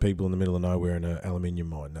 3,000 people in the middle of nowhere in an aluminium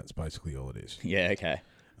mine. That's basically all it is. Yeah, okay.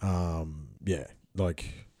 Yeah,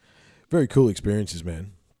 like, very cool experiences,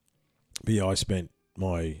 man. But yeah, I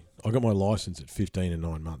got my license at 15 and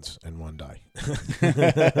 9 months and 1 day.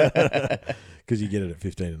 Because you get it at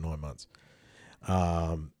 15 and 9 months.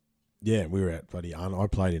 Yeah, we were at I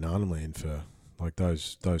played in Arnhem Land for like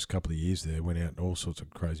those couple of years there. Went out in all sorts of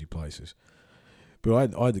crazy places. But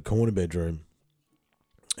I had the corner bedroom,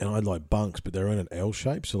 and I had like bunks, but they were in an L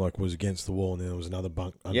shape, so like was against the wall, and then there was another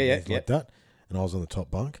bunk underneath like that, and I was on the top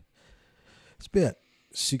bunk. It's about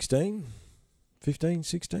 15,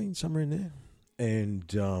 16, somewhere in there. And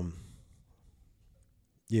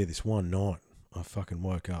this one night I fucking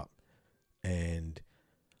woke up, and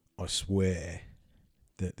I swear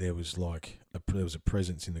that there was a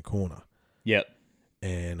presence in the corner. Yep.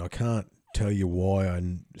 And I can't tell you why I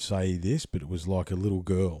say this, but it was like a little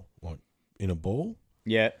girl, like in a ball.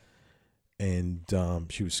 Yeah. And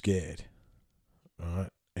she was scared, right?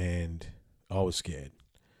 And I was scared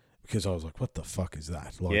because I was like, "What the fuck is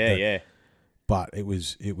that?" Like, yeah. But it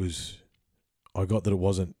was. I got that it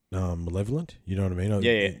wasn't malevolent. You know what I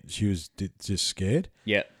mean? She was just scared.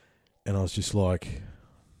 Yeah. And I was just like,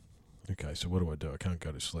 okay, so what do? I can't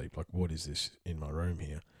go to sleep. Like, what is this in my room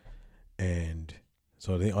here? And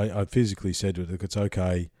so I physically said to it, look, it's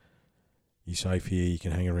okay. You're safe here. You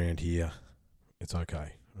can hang around here. It's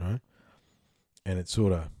okay, right? And it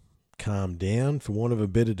sort of calmed down, for want of a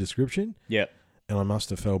better description. Yeah. And I must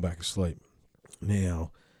have fell back asleep.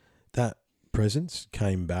 Now, that presence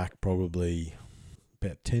came back probably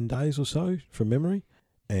about 10 days or so from memory.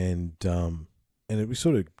 And we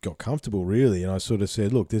sort of got comfortable, really. And I sort of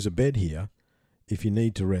said, look, there's a bed here. If you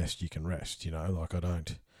need to rest, you can rest, you know, like I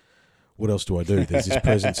don't. What else do I do? There's this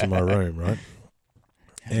presence in my room, right?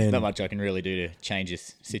 And not much I can really do to change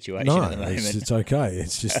this situation no, at the moment. It's okay.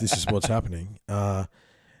 It's just, this is what's happening. And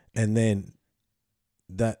then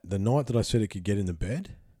the night that I said it could get in the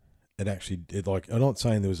bed, I'm not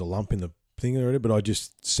saying there was a lump in the thing already, but I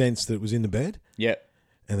just sensed that it was in the bed. Yeah.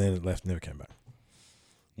 And then it left, never came back.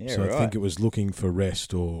 Yeah, so right. I think it was looking for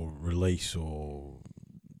rest or release or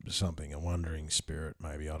something, a wandering spirit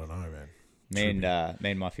maybe. I don't know, man. Me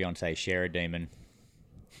and my fiance share a demon.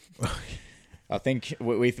 I think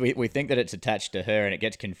we think that it's attached to her, and it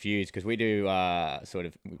gets confused because we do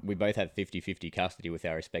we both have 50-50 custody with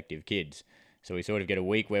our respective kids. So we sort of get a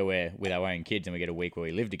week where we're with our own kids, and we get a week where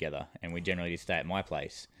we live together, and we generally just stay at my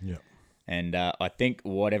place. Yeah. And I think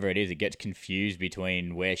whatever it is, it gets confused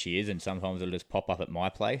between where she is, and sometimes it'll just pop up at my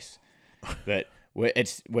place. But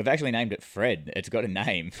we've actually named it Fred. It's got a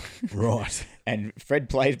name. Right. And Fred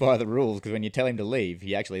plays by the rules because when you tell him to leave,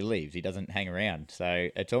 he actually leaves. He doesn't hang around. So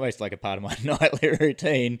it's almost like a part of my nightly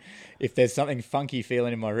routine. If there's something funky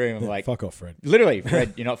feeling in my room, I'm like... Fuck off, Fred. Literally,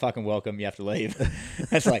 Fred, you're not fucking welcome. You have to leave.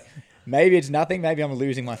 It's like... Maybe it's nothing. Maybe I'm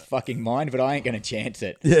losing my fucking mind, but I ain't going to chance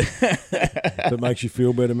it. Yeah. If it makes you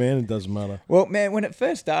feel better, man, it doesn't matter. Well, man, when it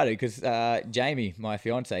first started, because Jamie, my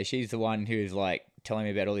fiance, she's the one who's like telling me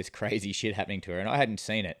about all this crazy shit happening to her, and I hadn't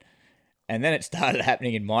seen it. And then it started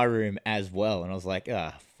happening in my room as well, and I was like,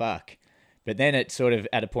 fuck. But then it's sort of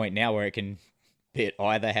at a point now where it can be at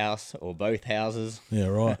either house or both houses. Yeah,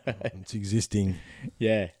 right. It's existing.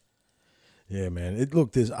 Yeah. Yeah, man.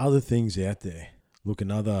 Look, there's other things out there. Look,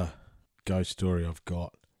 another ghost story I've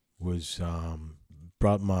got was one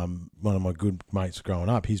of my good mates growing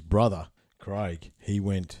up, his brother Craig, he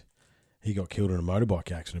went he got killed in a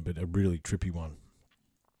motorbike accident, but a really trippy one.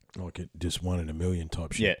 Like it just 1 in a million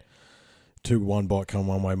type shit. Yeah. One bike come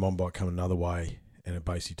one way, one bike come another way, and it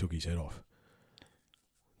basically took his head off.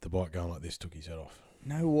 The bike going like this took his head off.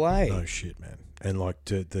 No way. No shit, man. And like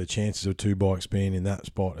the chances of 2 bikes being in that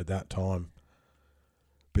spot at that time.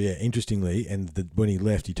 But yeah, interestingly, and when he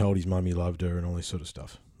left, he told his mum he loved her and all this sort of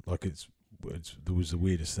stuff. Like it was the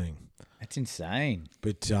weirdest thing. That's insane.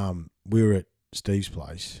 But we were at Steve's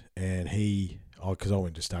place, and because I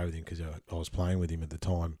went to stay with him because I was playing with him at the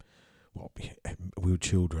time. Well, we were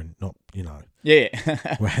children, not, Yeah.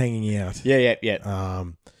 we're hanging out. Yeah.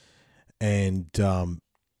 And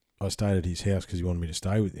I stayed at his house because he wanted me to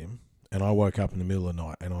stay with him. And I woke up in the middle of the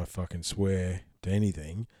night, and I fucking swear to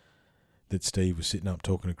anything that Steve was sitting up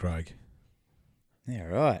talking to Craig. Yeah,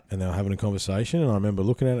 right. And they were having a conversation, and I remember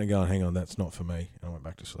looking at it and going, hang on, that's not for me. And I went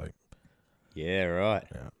back to sleep. Yeah, right.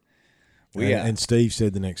 Yeah. And Steve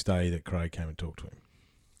said the next day that Craig came and talked to him.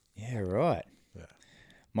 Yeah, right.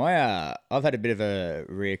 Yeah. I've had a bit of a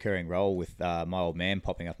reoccurring role with my old man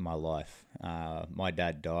popping up in my life. My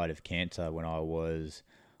dad died of cancer when I was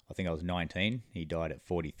 19. He died at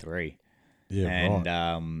 43. Yeah, and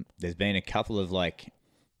right. There's been a couple of like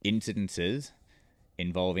incidences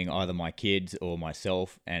involving either my kids or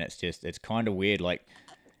myself, and it's kind of weird. Like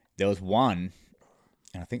there was one,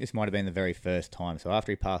 and I think this might have been the very first time. So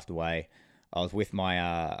after he passed away, I was with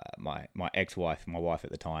my my ex-wife, my wife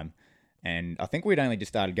at the time. And I think we'd only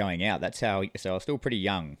just started going out. So I was still pretty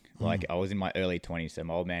young. Like I was in my early 20s, so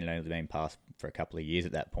my old man had only been passed for a couple of years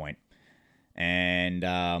at that point. And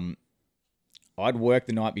I'd worked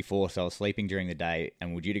the night before, so I was sleeping during the day,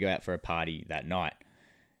 and we were due to go out for a party that night.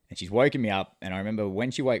 And she's woken me up, and I remember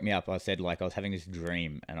when she woke me up, I said like I was having this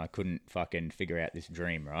dream, and I couldn't fucking figure out this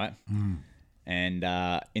dream, right? And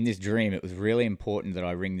in this dream, it was really important that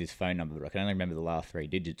I ring this phone number, but I can only remember the last 3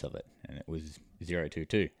 digits of it, and it was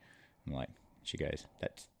 022. I'm like, she goes,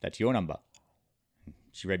 that's your number.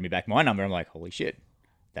 She read me back my number. I'm like, holy shit,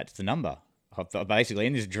 that's the number. Basically,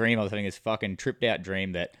 in this dream, I was having this fucking tripped out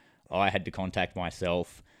dream that I had to contact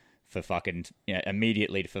myself for fucking,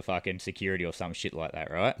 immediately for fucking security or some shit like that,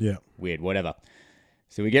 right? Yeah. Weird, whatever.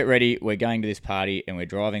 So we get ready, we're going to this party, and we're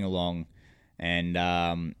driving along, and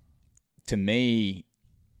to me,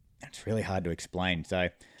 it's really hard to explain. So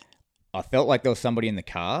I felt like there was somebody in the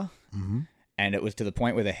car. Mm-hmm. And it was to the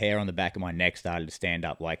point where the hair on the back of my neck started to stand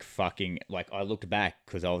up, like I looked back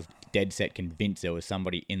because I was dead set convinced there was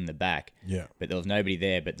somebody in the back. Yeah. But there was nobody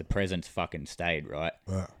there, but the presence fucking stayed, right?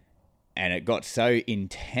 Wow. And it got so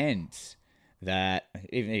intense that,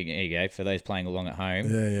 even here you go, for those playing along at home,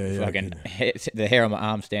 fucking the hair on my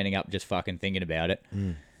arm standing up just fucking thinking about it.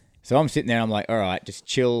 So I'm sitting there, I'm like, all right, just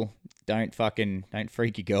chill. Don't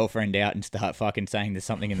freak your girlfriend out and start fucking saying there's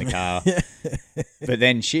something in the car. But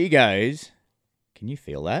then she goes, can you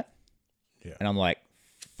feel that? Yeah. And I'm like,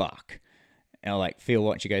 fuck. And I like, feel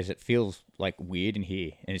what? And she goes, it feels like weird in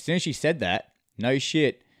here. And as soon as she said that, no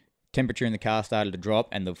shit, temperature in the car started to drop,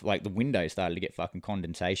 and the window started to get fucking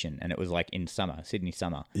condensation. And it was like in summer, Sydney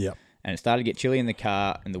summer. Yep. And it started to get chilly in the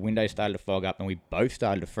car, and the window started to fog up, and we both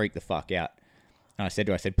started to freak the fuck out. And I said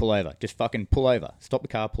to her, pull over. Just fucking pull over. Stop the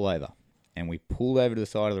car, pull over. And we pulled over to the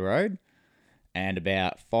side of the road. And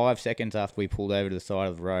about 5 seconds after we pulled over to the side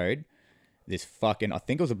of the road, this fucking, I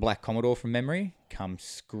think it was a black Commodore from memory, comes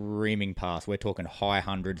screaming past. We're talking high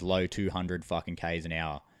hundreds, low 200 fucking Ks an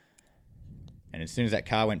hour. And as soon as that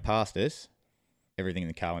car went past us, everything in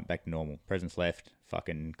the car went back to normal. Presence left,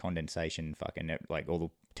 fucking condensation, fucking, like all the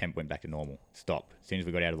temp went back to normal. Stopped. As soon as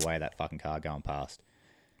we got out of the way of that fucking car going past.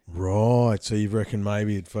 Right. So you reckon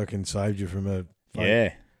maybe it fucking saved you from a...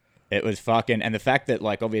 Yeah. It was fucking... And the fact that,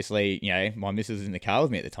 like, obviously, my missus was in the car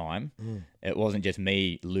with me at the time. It wasn't just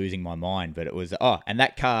me losing my mind, but it was... Oh, and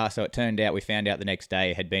that car, so it turned out, we found out the next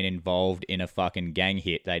day, had been involved in a fucking gang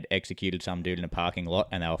hit. They'd executed some dude in a parking lot,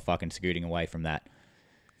 and they were fucking scooting away from that.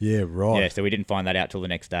 Yeah, right. Yeah, so we didn't find that out till the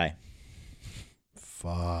next day.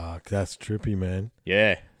 Fuck, that's trippy, man.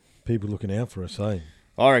 Yeah. People looking out for us, eh?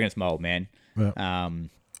 I reckon it's my old man. Yeah.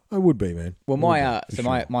 I would be, man. Well,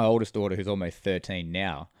 my oldest daughter, who's almost 13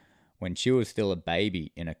 now, when she was still a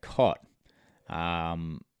baby in a cot,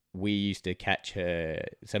 we used to catch her.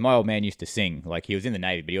 So my old man used to sing. Like, he was in the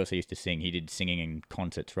Navy, but he also used to sing. He did singing in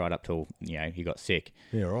concerts right up till, he got sick.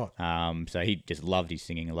 Yeah, right. So he just loved his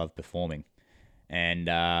singing and loved performing. And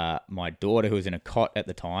my daughter, who was in a cot at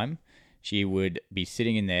the time, she would be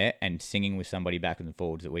sitting in there and singing with somebody back and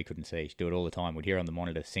forwards that we couldn't see. She'd do it all the time. We'd hear her on the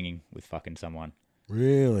monitor singing with fucking someone.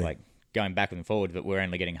 Really? Like, going back and forwards, but we're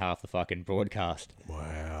only getting half the fucking broadcast.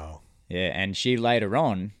 Wow. Yeah, and she later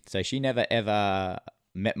on, so she never ever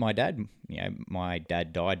met my dad. My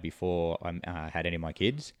dad died before I had any of my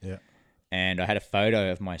kids. Yeah. And I had a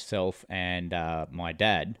photo of myself and my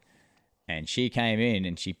dad. And she came in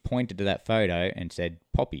and she pointed to that photo and said,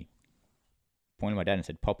 Poppy. Pointed to my dad and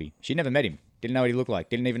said, Poppy. She never met him. Didn't know what he looked like.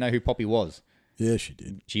 Didn't even know who Poppy was. Yeah, she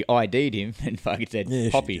did. She ID'd him and fucking said,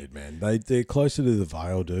 Poppy. She did, man. They're closer to the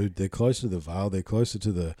veil, dude. They're closer to the veil. They're closer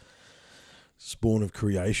to the spawn of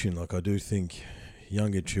creation. Like, I do think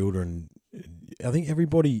younger children, I think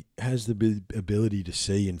everybody has the ability to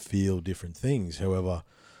see and feel different things. However,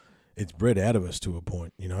 it's bred out of us to a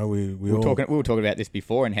point. You know, we were talking about this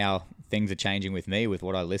before and how things are changing with me, with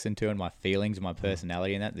what I listen to and my feelings and my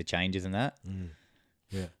personality and that, the changes in that.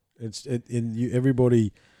 Yeah.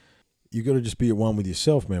 Everybody, you got to just be at one with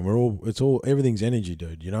yourself, man. Everything's energy,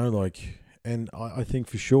 dude, you know, like, and I think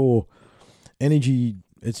for sure energy,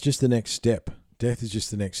 it's just the next step. Death is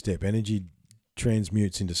just the next step. Energy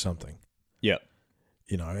transmutes into something. Yeah.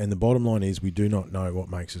 You know, and the bottom line is we do not know what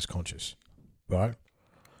makes us conscious, right?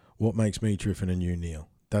 What makes me Triffin and you, Neil?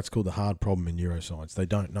 That's called the hard problem in neuroscience. They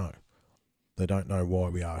don't know. They don't know why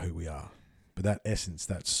we are who we are. But that essence,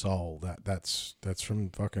 that soul, that's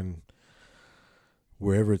from fucking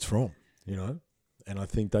wherever it's from, you know? And I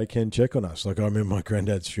think they can check on us. Like, I remember my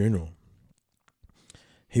granddad's funeral.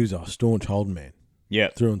 He was a staunch Holden man. Yeah.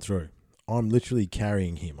 Through and through. I'm literally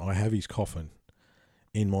carrying him. I have his coffin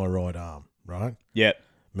in my right arm, right? Yeah.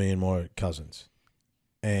 Me and my cousins.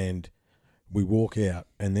 And we walk out,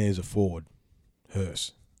 and there's a Ford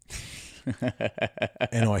hearse.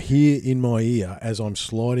 And I hear in my ear, as I'm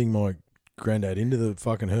sliding my granddad into the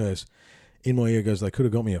fucking hearse, in my ear goes, they could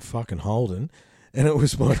have got me a fucking Holden. And it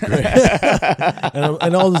was my granddad.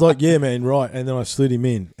 and I was like, yeah, man, right. And then I slid him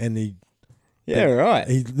in, and right.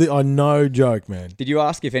 I no joke, man. Did you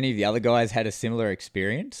ask if any of the other guys had a similar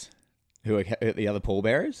experience, who are the other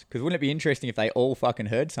pallbearers? Because wouldn't it be interesting if they all fucking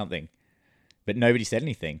heard something, but nobody said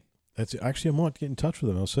anything? Actually, I might get in touch with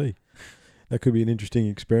them. I'll see. That could be an interesting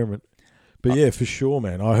experiment. But yeah, for sure,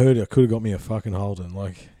 man. I heard I could have got me a fucking Holden.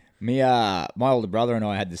 Like, my older brother and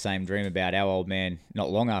I had the same dream about our old man not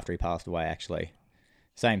long after he passed away, actually.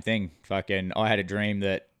 Same thing. Fucking, I had a dream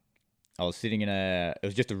that I was sitting it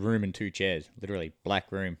was just a room and 2 chairs, literally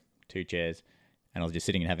black room, 2 chairs. And I was just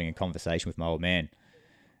sitting and having a conversation with my old man.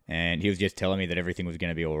 And he was just telling me that everything was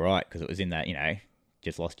going to be all right because it was in that,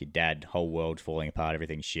 just lost your dad, whole world's falling apart,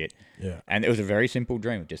 everything's shit. Yeah. And it was a very simple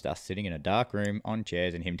dream, just us sitting in a dark room on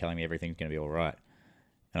chairs and him telling me everything's going to be all right.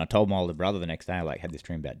 And I told my older brother the next day, I had this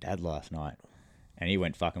dream about dad last night. And he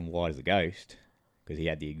went fucking white as a ghost because he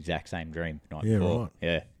had the exact same dream the night before. Right.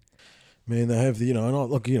 Yeah. Man, they have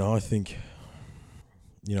and I think,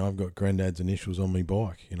 I've got granddad's initials on my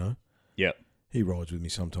bike, Yep. He rides with me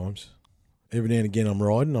sometimes. Every now and again I'm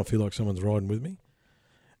riding, I feel like someone's riding with me.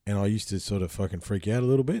 And I used to sort of fucking freak out a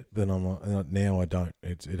little bit. Then I'm like, now I don't.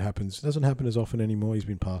 It happens. It doesn't happen as often anymore. He's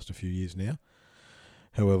been past a few years now.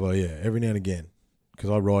 However, yeah, every now and again, because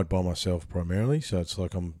I ride by myself primarily, so it's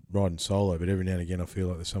like I'm riding solo. But every now and again, I feel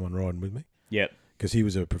like there's someone riding with me. Yep. Because he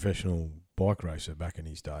was a professional bike racer back in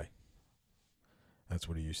his day. That's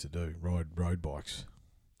what he used to do, ride road bikes.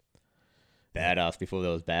 Badass before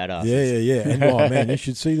there was badass. Yeah. And oh man, you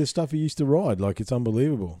should see the stuff he used to ride. Like, it's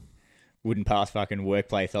unbelievable. Wouldn't pass fucking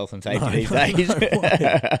workplace health and safety these days. But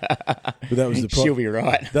that was the problem. She'll be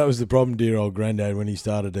right. That was the problem, dear old granddad, when he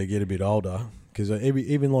started to get a bit older. Because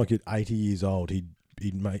even like at 80 years old, he'd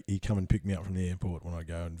come and pick me up from the airport when I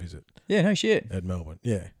go and visit. Yeah, no shit. At Melbourne.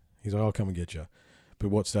 Yeah. He's like, I'll come and get you. But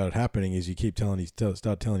what started happening is he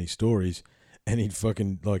start telling his stories, and he'd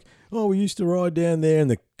fucking like, oh, we used to ride down there,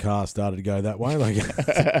 and the car started to go that way. Like,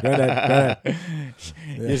 granddad.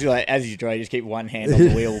 Yeah. Just like, as he's driving, just keep one hand on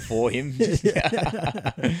the wheel for him.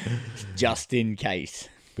 Just in case.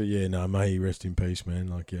 But yeah, no, may he rest in peace, man.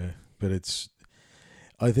 Like, yeah. But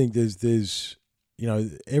I think there's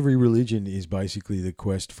every religion is basically the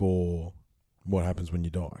quest for what happens when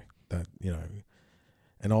you die. That,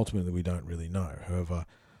 and ultimately we don't really know. However,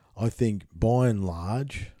 I think by and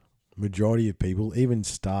large, majority of people, even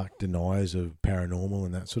stark deniers of paranormal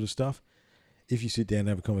and that sort of stuff, if you sit down and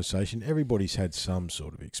have a conversation, everybody's had some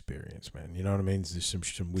sort of experience, man. You know what I mean? There's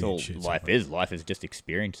some weird shit. Life is just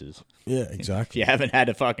experiences. Yeah, exactly. If you haven't had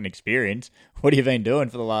a fucking experience, what have you been doing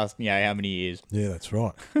for the last, how many years? Yeah, that's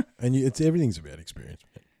right. And everything's about experience.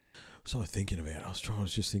 What was I thinking about? I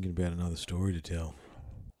was just thinking about another story to tell.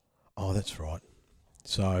 Oh, that's right.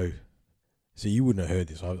 So you wouldn't have heard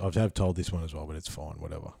this. I've told this one as well, but it's fine,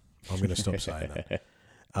 whatever. I'm going to stop saying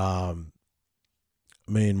that.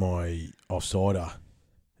 Me and my offsider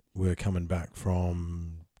were coming back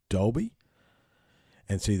from Dalby.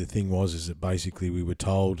 And see, the thing is that basically we were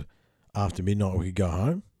told after midnight we could go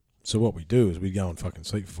home. So what we do is we go and fucking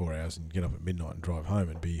sleep for 4 hours and get up at midnight and drive home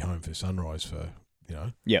and be home for sunrise for,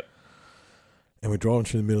 Yep. And we're driving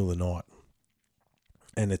through the middle of the night.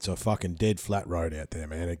 And it's a fucking dead flat road out there,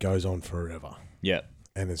 man. It goes on forever. Yep.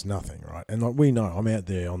 And there's nothing, right? And like we know, I'm out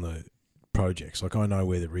there on the projects. Like I know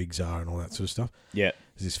where the rigs are and all that sort of stuff. Yep.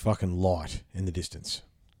 There's this fucking light in the distance.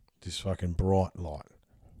 This fucking bright light.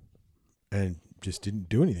 And just didn't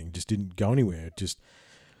do anything. Just didn't go anywhere. It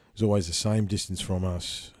was always the same distance from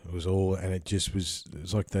us. It was all, and it was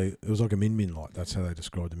like a min light. That's how they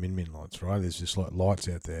described the min lights, right? There's just like lights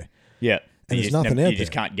out there. Yeah. And there's nothing out there. You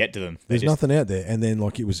just can't get to them. There's nothing out there. And then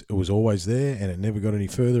like it was always there, and it never got any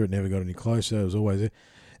further. It never got any closer. It was always there.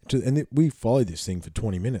 And we followed this thing for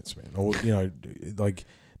 20 minutes, man. Or, like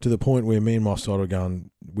to the point where me and my side were going,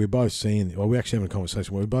 we're both seeing, we're actually having a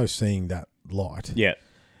conversation. We're both seeing that light. Yeah.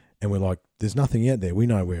 And we're like, there's nothing out there. We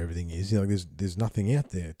know where everything is. There's nothing out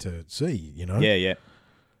there to see, Yeah, yeah.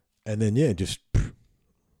 And then, just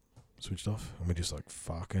switched off. And we're just like,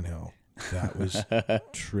 fucking hell. That was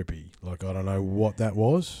trippy. Like, I don't know what that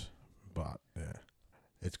was, but, yeah.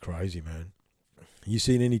 It's crazy, man. You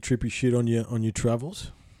seen any trippy shit on your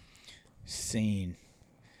travels?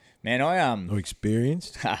 Man, Or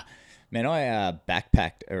experienced? Man, I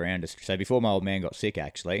backpacked around. So before my old man got sick,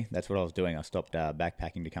 actually, that's what I was doing. I stopped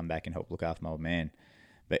backpacking to come back and help look after my old man.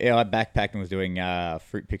 But yeah, I backpacked and was doing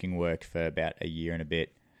fruit picking work for about a year and a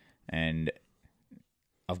bit. And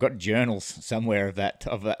I've got journals somewhere of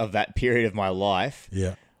that period of my life.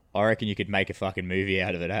 Yeah. I reckon you could make a fucking movie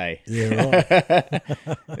out of it, hey? Yeah, right.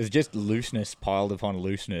 It's just looseness piled upon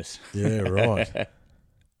looseness. Yeah, right.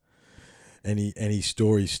 Any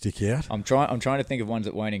stories stick out? I'm trying to think of ones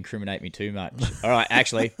that won't incriminate me too much. All right,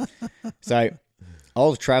 actually. So I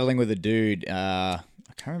was traveling with a dude. I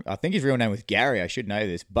can't remember, I think his real name was Gary. I should know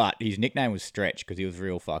this, but his nickname was Stretch because he was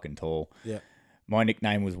real fucking tall. Yeah. My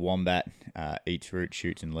nickname was Wombat. Eats roots,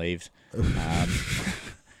 shoots, and leaves.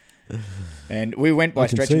 And we went by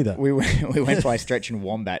Stretch. We went by Stretch and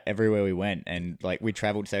Wombat everywhere we went, and like we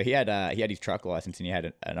travelled. So he had his truck license, and he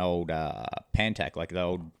had an old Pantac, like the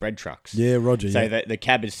old bread trucks. Yeah, Roger. So yeah. the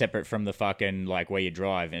cab is separate from the fucking like where you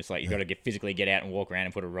drive, and it's like you got to physically get out and walk around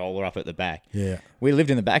and put a roller up at the back. Yeah. We lived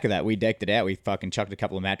in the back of that. We decked it out. We fucking chucked a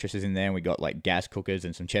couple of mattresses in there, and we got like gas cookers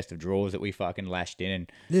and some chest of drawers that we fucking lashed in.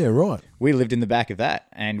 And Yeah, right. we lived in the back of that,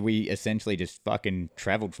 and we essentially just fucking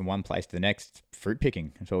travelled from one place to the next fruit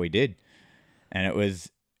picking. That's what we did. And it was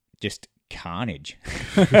just carnage.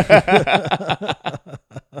 Yeah,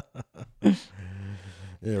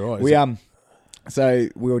 right. So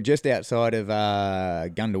we were just outside of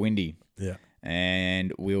Gundawindi. Yeah.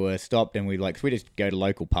 And we were stopped, and we just go to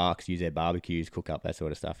local parks, use their barbecues, cook up, that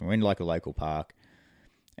sort of stuff. And we're in like a local park,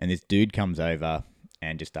 and this dude comes over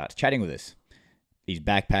and just starts chatting with us. He's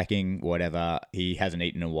backpacking, whatever. He hasn't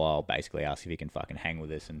eaten in a while. Basically asks if he can fucking hang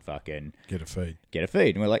with us and fucking Get a feed.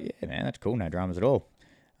 And we're like, yeah, man, that's cool. No dramas at all.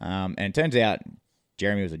 And it turns out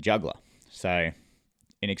Jeremy was a juggler. So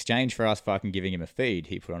in exchange for us fucking giving him a feed,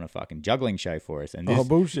 he put on a fucking juggling show for us. And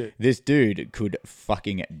bullshit. This dude could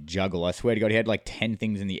fucking juggle. I swear to God, he had like 10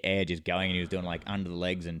 things in the air just going, and he was doing like under the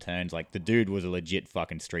legs and turns. Like the dude was a legit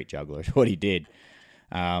fucking street juggler. Is what he did.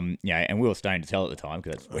 And we were stoned to tell at the time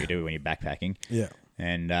because that's what you do when you're backpacking. Yeah.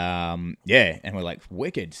 And and we're like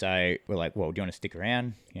wicked. So we're like, well, do you want to stick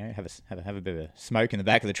around? Have a bit of a smoke in the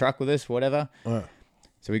back of the truck with us, whatever. Right.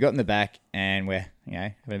 So we got in the back, and we're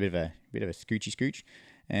having a bit of a scoochy scooch,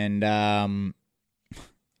 and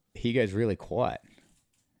he goes really quiet.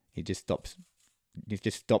 He just stops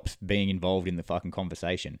being involved in the fucking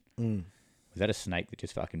conversation. Mm. Was that a snake that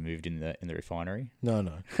just fucking moved in the refinery? No.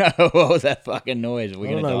 What was that fucking noise? Are we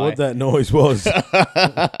I don't gonna know die? what that noise was.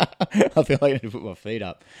 I feel like I need to put my feet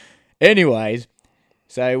up. Anyways,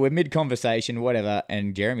 so we're mid-conversation, whatever,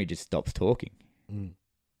 and Jeremy just stops talking. Mm.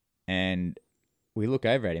 And we look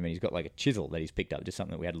over at him, and he's got like a chisel that he's picked up, just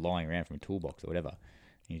something that we had lying around from a toolbox or whatever. And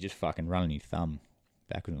he's just fucking running his thumb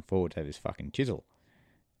backwards and forwards over this fucking chisel.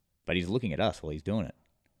 But he's looking at us while he's doing it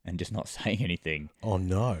and just not saying anything. Oh,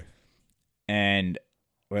 no. And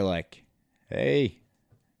we're like, hey,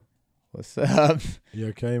 what's up? You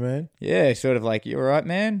okay, man? Yeah, sort of like, you all right,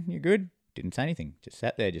 man? You good? Didn't say anything. Just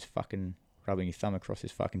sat there, just fucking rubbing his thumb across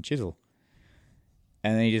his fucking chisel.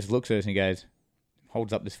 And then he just looks at us and he goes,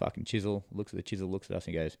 holds up this fucking chisel, looks at the chisel, looks at us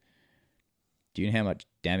and he goes, do you know how much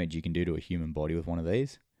damage you can do to a human body with one of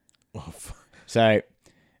these? Oh, So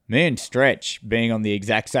me and Stretch, being on the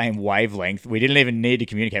exact same wavelength, we didn't even need to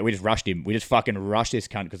communicate. We just rushed him. We just fucking rushed this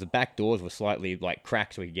cunt because the back doors were slightly like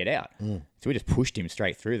cracked so we could get out. Mm. So we just pushed him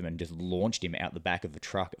straight through them and just launched him out the back of the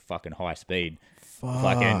truck at fucking high speed.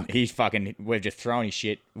 We've just thrown his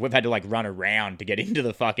shit. We've had to like run around to get into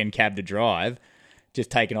the fucking cab to drive. Just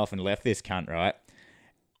taken off and left this cunt, right?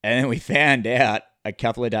 And then we found out a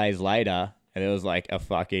couple of days later, and there was like a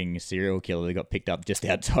fucking serial killer that got picked up just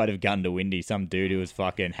outside of Gundawindi. Some dude who was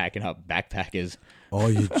fucking hacking up backpackers. Oh,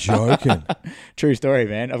 you're joking. True story,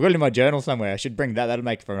 man. I've got it in my journal somewhere. I should bring that. That'll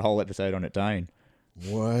make for a whole episode on its own.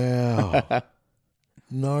 Wow.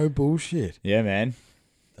 No bullshit. Yeah, man.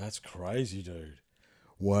 That's crazy, dude.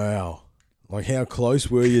 Wow. Like, how close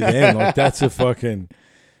were you then? Like, that's a fucking...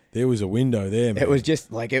 There was a window there, man. It was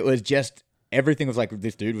just, everything was like,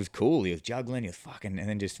 this dude was cool. He was juggling, he was fucking... And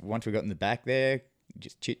then just, once we got in the back there,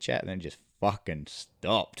 just chit-chat, and then just fucking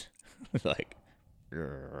stopped. It was like,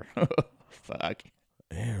 fuck.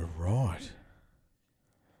 Yeah, right.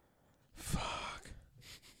 Fuck.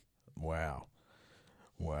 Wow.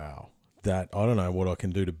 That, I don't know what I can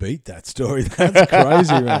do to beat that story. That's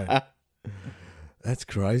crazy, man. That's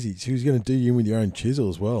crazy. She was going to do you in with your own chisel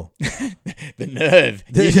as well. The nerve.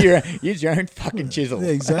 Use your own fucking chisel.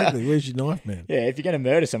 Yeah, exactly. Where's your knife, man? Yeah, if you're going to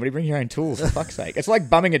murder somebody, bring your own tools, for fuck's sake. It's like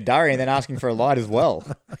bumming a durry and then asking for a light as well.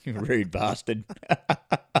 You rude bastard.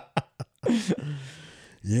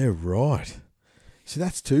 Yeah, right. So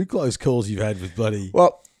that's 2 close calls you've had with bloody...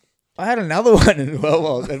 Well, I had another one as well.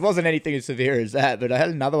 Well, it wasn't anything as severe as that, but I had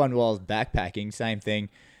another one while I was backpacking. Same thing.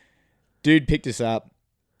 Dude picked us up.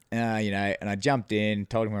 And I jumped in,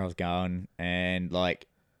 told him where I was going, and like,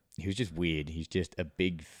 he was just weird. He's just a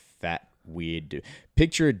big, fat, weird dude.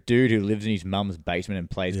 Picture a dude who lives in his mum's basement and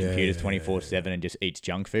plays computers 24/7 and just eats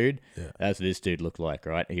junk food. Yeah. That's what this dude looked like,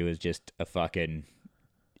 right? He was just a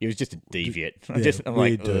deviant. I'm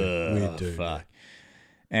like, weird dude, fuck. Yeah.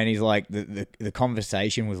 And he's like, the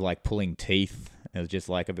conversation was like pulling teeth. It was just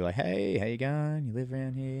like, I'd be like, hey, how you going? You live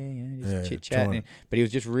around here? Just chit-chatting. But he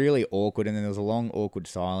was just really awkward, and then there was a long, awkward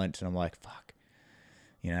silence, and I'm like, fuck.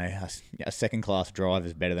 A second-class drive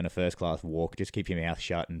is better than a first-class walk. Just keep your mouth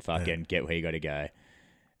shut and fucking get where you got to go.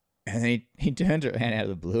 And then he turns around out of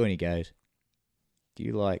the blue, and he goes, do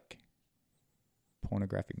you like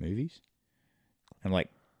pornographic movies? I'm like,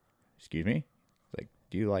 excuse me? Like,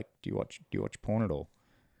 do you watch porn at all?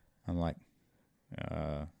 I'm like,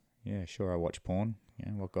 yeah, sure, I watch porn.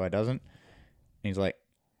 Yeah, what guy doesn't? And he's like,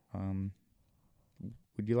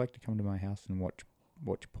 would you like to come to my house and watch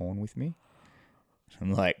porn with me?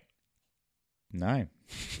 I'm like, no.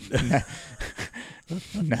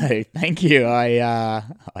 No, thank you. I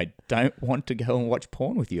don't want to go and watch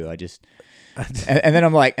porn with you. And then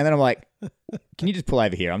I'm like, can you just pull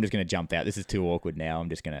over here? I'm just gonna jump out. This is too awkward now. I'm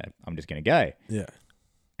just gonna go. Yeah.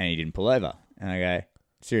 And he didn't pull over. And I go,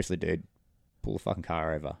 seriously, dude, pull the fucking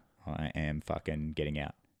car over. I am fucking getting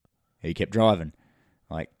out. He kept driving.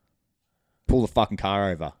 Like, pull the fucking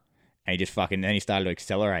car over. And then he started to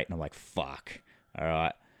accelerate. And I'm like, fuck. All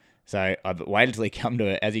right. So I waited till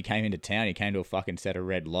as he came into town, he came to a fucking set of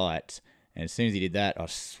red lights. And as soon as he did that, I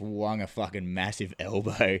swung a fucking massive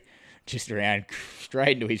elbow just around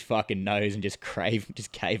straight into his fucking nose and just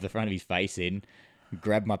caved the front of his face in.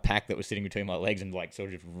 Grabbed my pack that was sitting between my legs and like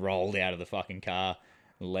sort of just rolled out of the fucking car.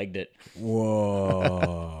 Legged it.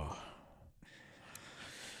 Whoa.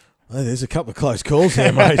 Hey, there's a couple of close calls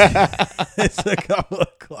there, mate. There's a couple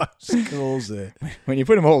of close calls there. When you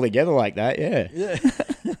put them all together like that, yeah. Yeah.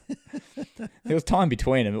 There was time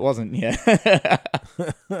between them. It wasn't, yeah.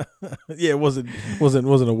 Yeah, it wasn't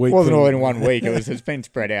a week. It wasn't all in 1 week. It's been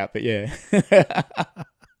spread out, but yeah.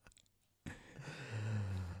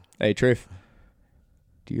 Hey, Triff,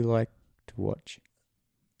 do you like to watch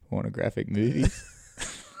pornographic movies?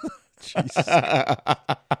 Jesus.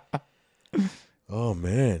 Oh,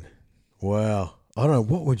 man. Wow. I don't know.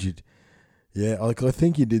 What would you... Yeah, like, I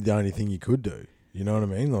think you did the only thing you could do. You know what I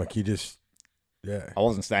mean? Like, you just... Yeah. I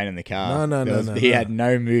wasn't staying in the car. No. He had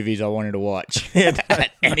no movies I wanted to watch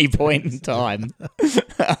at any point in time.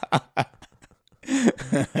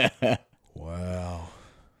 Wow.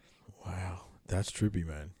 That's trippy,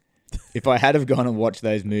 man. If I had have gone and watched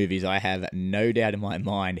those movies, I have no doubt in my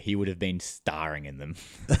mind he would have been starring in them.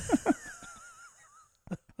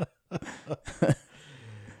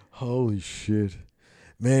 Holy shit.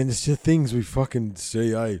 Man, it's just things we fucking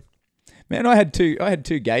see, eh? Man, I had two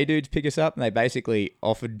gay dudes pick us up, and they basically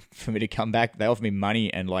offered for me to come back. They offered me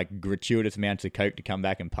money and like gratuitous amounts of coke to come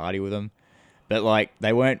back and party with them. But like,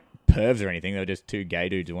 they weren't pervs or anything. They were just 2 gay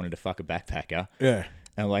dudes who wanted to fuck a backpacker. Yeah.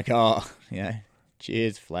 And I'm like, oh, yeah,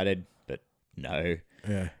 cheers, flattered, but no.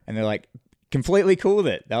 Yeah. And they're like, completely cool with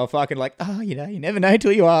it. They were fucking like, oh, you never know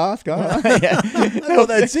till you ask. Yeah. Well,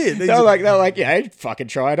 that's it. They were like, yeah, fucking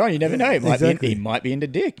try it on. You never know. He might be into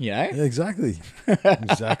dick, Exactly.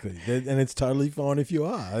 And it's totally fine if you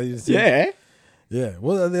are. Yeah. Yeah,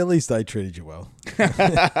 well, at least they treated you well.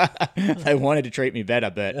 They wanted to treat me better,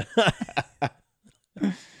 but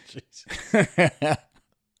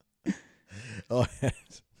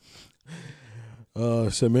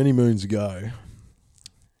so many moons ago,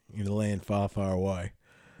 in a land far, far away.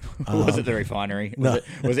 Was it the refinery? No.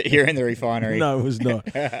 Was it here in the refinery? No, it was not.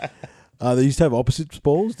 They used to have opposites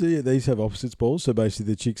balls. They used to have opposites balls. So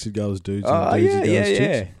basically, the chicks would go as dudes, and the dudes would go as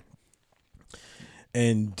chicks.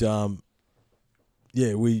 And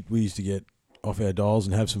we used to get off our dials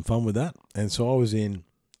and have some fun with that. And so I was in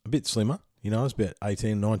a bit slimmer. I was about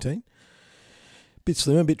 18, 19. Bit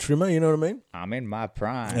slimmer, bit trimmer, you know what I mean? I'm in my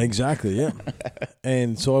prime. Exactly, yeah.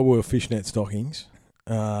 And so I wore fishnet stockings,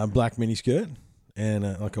 black miniskirt,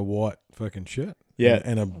 and like a white fucking shirt. Yeah.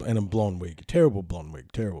 And a blonde wig. Terrible blonde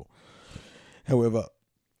wig, terrible. However,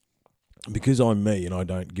 because I'm me and I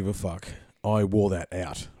don't give a fuck, I wore that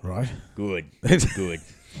out, right? Good.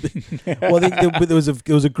 Well, there was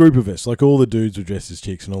a group of us. Like all the dudes were dressed as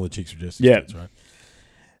chicks and all the chicks were dressed as dudes, right?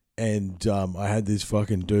 And I had this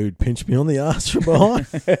fucking dude pinch me on the ass from behind.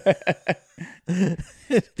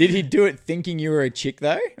 Did he do it thinking you were a chick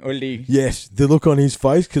though, or did he? Yes, the look on his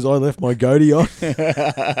face because I left my goatee on.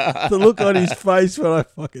 The look on his face when I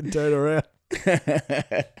fucking turned around.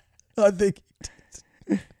 I think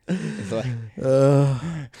It's like,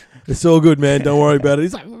 it's all good, man. Don't worry about it.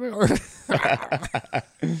 He's like,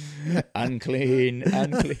 unclean,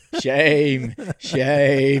 shame.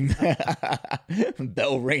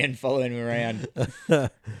 Bell ringing, following me around.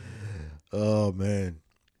 Oh man,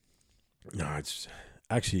 no, it's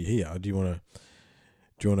actually here. Do you want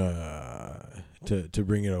to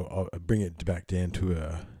bring it back down to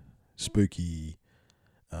a spooky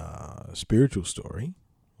spiritual story?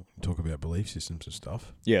 Talk about belief systems and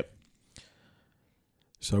stuff. Yep.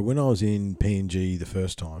 So when I was in PNG the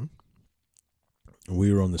first time,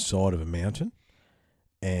 we were on the side of a mountain,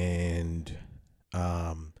 and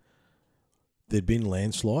there'd been a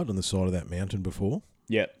landslide on the side of that mountain before.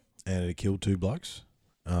 Yep. And it had killed 2 blokes.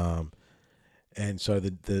 And so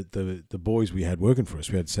the boys we had working for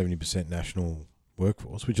us, we had 70% national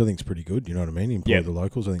workforce, which I think is pretty good. You know what I mean? Employ the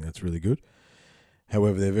locals. I think that's really good.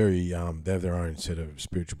 However, they're very they have their own set of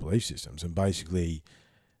spiritual belief systems, and basically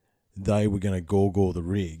they were going to gorgor the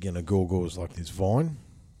rig, and a gorgor is like this vine,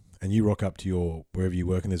 and you rock up to wherever you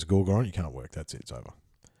work and there's a gorgor on it, you can't work. That's it. It's over.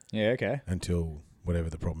 Yeah. Okay. Until whatever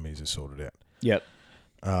the problem is sorted out. Yep.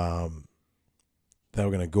 They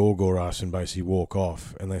were going to gorgor us and basically walk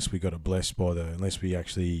off unless we got it blessed unless we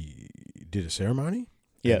actually did a ceremony.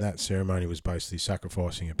 Yeah. And that ceremony was basically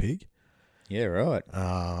sacrificing a pig. Yeah. Right.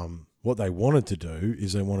 What they wanted to do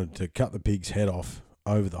is they wanted to cut the pig's head off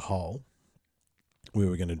over the hole we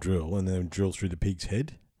were going to drill, and then drill through the pig's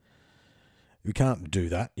head. We can't do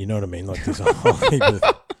that. You know what I mean? Like there's a whole heap of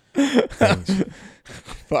things.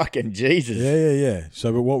 Fucking Jesus. Yeah.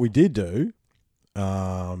 So, but what we did do,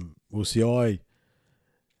 because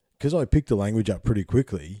I picked the language up pretty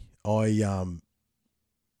quickly, I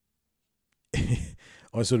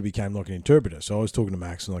sort of became like an interpreter. So I was talking to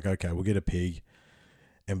Max and like, okay, we'll get a pig.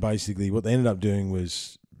 And basically what they ended up doing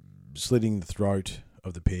was slitting the throat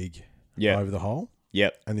of the pig over the hole.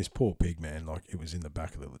 Yep. And this poor pig, man, like it was in the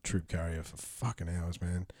back of the troop carrier for fucking hours,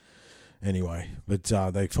 man. Anyway, but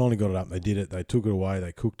they finally got it up. They did it. They took it away.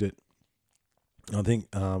 They cooked it. I think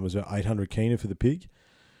it was about 800 kina for the pig.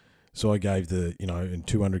 So I gave and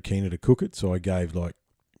 200 kina to cook it. So I gave like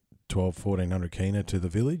 1,400 kina to the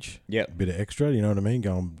village. Yep. A bit of extra, you know what I mean?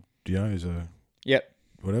 Going, as a... Yep.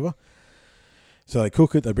 Whatever. So they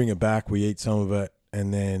cook it, they bring it back, we eat some of it,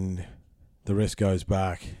 and then the rest goes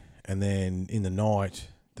back. And then in the night,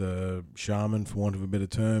 the shaman, for want of a better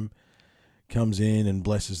term, comes in and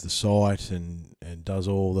blesses the site and does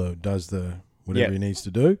the whatever he needs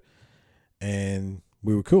to do. And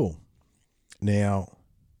we were cool. Now,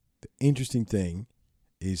 the interesting thing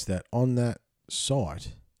is that on that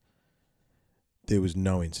site, there was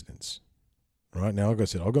no incidents. Right? Now, like I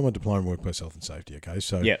said, I've got my diploma in workplace health and safety, okay?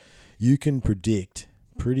 So you can predict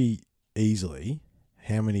pretty easily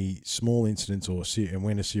how many small incidents and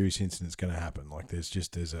when a serious incident's going to happen. Like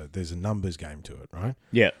there's a numbers game to it, right?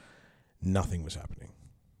 Yeah. Nothing was happening.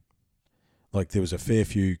 Like there was a fair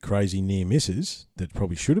few crazy near misses that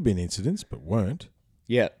probably should have been incidents but weren't.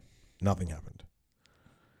 Yeah. Nothing happened.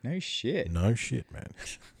 No shit. No shit, man.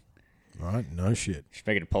 Right? No shit. Should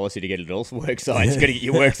make it a policy to get it all work sites. Got to get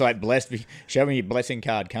your work site blessed. Show me your blessing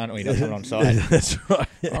card, can't we? Not come on site. That's right.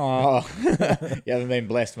 Yeah. Oh, you haven't been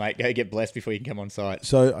blessed, mate. Go get blessed before you can come on site.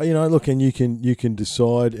 So, look, and you can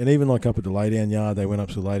decide, and even like up at the laydown yard, they went up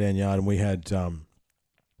to the laydown yard, and we had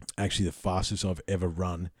actually the fastest I've ever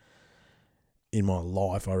run in my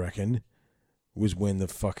life, I reckon, was when the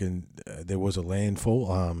fucking there was a landfall.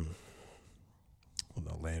 Well,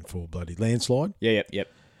 not landfall, bloody landslide. Yeah, yep.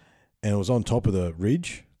 And it was on top of the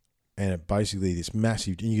ridge, and it basically this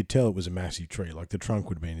massive. And you could tell it was a massive tree. Like the trunk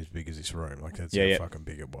would have been as big as this room. Like that's how fucking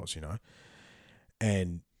big it was, you know.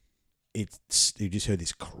 And you just heard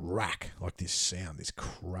this crack, like this sound, this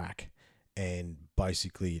crack, and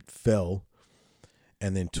basically it fell,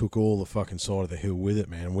 and then took all the fucking side of the hill with it,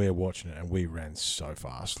 man. And we're watching it, and we ran so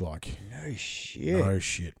fast, like no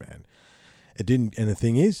shit, man. It didn't, and the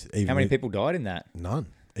thing is, even how many people died in that? None.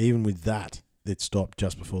 Even with that, it stopped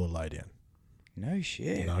just before the laydown. No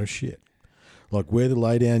shit. Like where the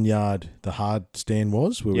laydown yard, the hard stand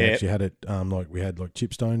was, where we actually had it, like we had like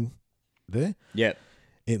chipstone there. Yep.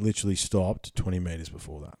 It literally stopped 20 metres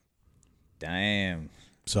before that. Damn.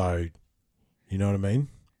 So, you know what I mean?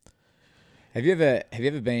 Have you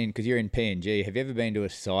ever been, because you're in PNG, have you ever been to a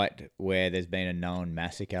site where there's been a known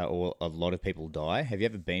massacre or a lot of people die? Have you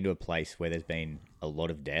ever been to a place where there's been a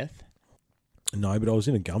lot of death? No, but I was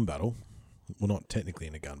in a gun battle. Well, not technically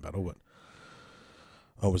in a gun battle, but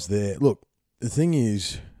I was there. Look, the thing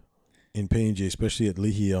is, in PNG, especially at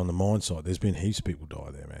Lihia on the mine site, there's been heaps of people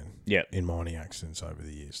die there, man. Yeah. In mining accidents over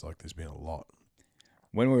the years. Like, there's been a lot.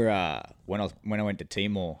 When we were, when I went to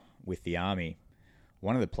Timor with the army,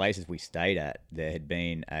 one of the places we stayed at, there had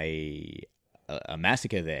been a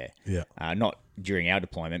massacre there. Yeah. Not during our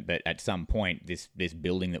deployment, but at some point, this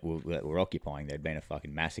building that we're occupying, there'd been a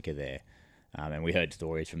fucking massacre there. And we heard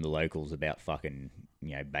stories from the locals about fucking,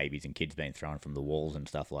 babies and kids being thrown from the walls and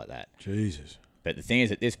stuff like that. Jesus. But the thing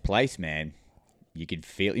is, at this place, man, you could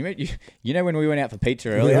feel... You know when we went out for pizza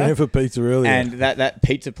earlier? We went out for pizza earlier. And that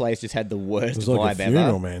pizza place just had the worst vibe ever. It was like a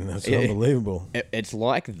funeral, man. That's unbelievable. It's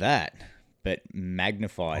like that, but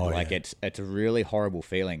magnified. It's a really horrible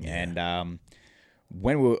feeling. Yeah. And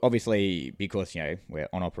when we're... Obviously, because, we're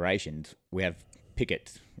on operations, we have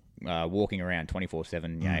pickets walking around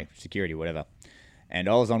 24/7, security, whatever. And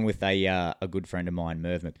I was on with a good friend of mine,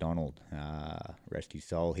 Merv McDonald, rest his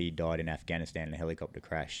soul. He died in Afghanistan in a helicopter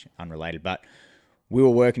crash, unrelated. But we were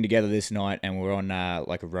working together this night, and we were on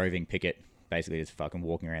like a roving picket, basically just fucking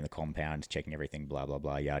walking around the compounds, checking everything, blah, blah,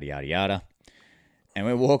 blah, yada, yada, yada. And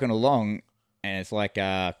we're walking along, and it's like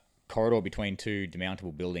a corridor between two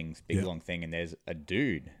demountable buildings, big long thing, and there's a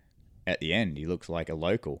dude at the end. He looks like a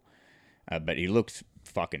local, but he looks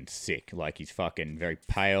fucking sick. Like, he's fucking very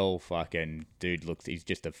pale, fucking dude he's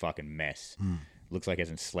just a fucking mess. Looks like he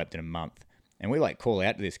hasn't slept in a month. And we like call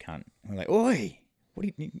out to this cunt. We're like, oi, what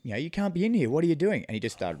do you can't be in here. What are you doing? And he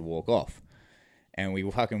just started to walk off. And we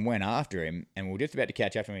fucking went after him, and we were just about to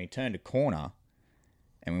catch up to him, and he turned a corner.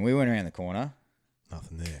 And when we went around the corner,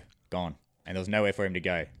 nothing there. Gone. And there was nowhere for him to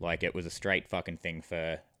go. Like, it was a straight fucking thing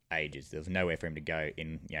for ages. There was nowhere for him to go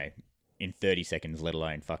in 30 seconds, let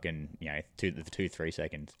alone fucking, 2-3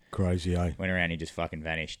 seconds. Crazy, eh? Went around, he just fucking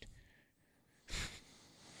vanished.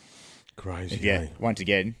 Crazy, yeah. Eh? Once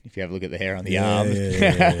again, if you have a look at the hair on the arms.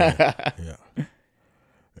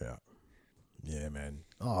 Yeah, man.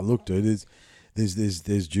 Oh, look, dude,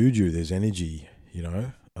 there's juju, there's energy,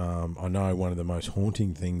 I know one of the most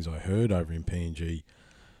haunting things I heard over in PNG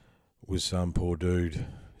was some poor dude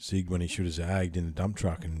zigged when he should have zagged in a dump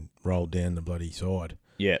truck and rolled down the bloody side.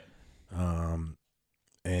 Yeah.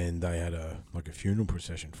 And they had a funeral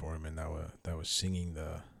procession for him, and they were singing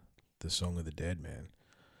the Song of the Dead, man.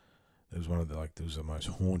 It was there was the most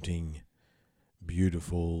haunting,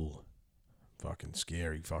 beautiful, fucking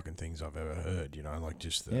scary fucking things I've ever heard,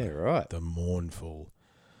 just the mournful,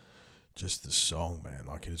 just the song, man.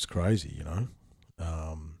 Like, it's crazy,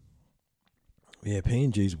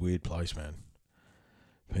 PNG's a weird place, man.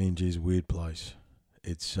 PNG's a weird place.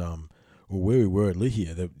 It's, where we were at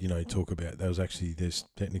Lihia, that talk about, there's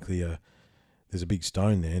a big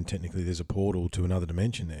stone there, and technically there's a portal to another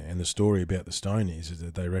dimension there. And the story about the stone is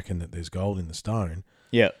that they reckon that there's gold in the stone.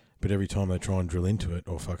 Yeah. But every time they try and drill into it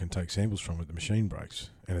or fucking take samples from it, the machine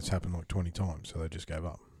breaks. And it's happened like 20 times, so they just gave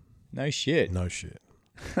up. No shit. No shit.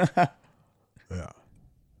 Yeah.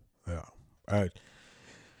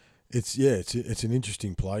 It's an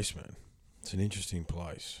interesting place, man. It's an interesting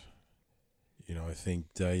place. I think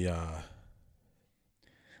they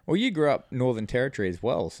Well, you grew up Northern Territory as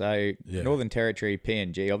well, so yeah. Northern Territory,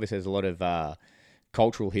 PNG, obviously there's a lot of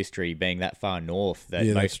cultural history being that far north that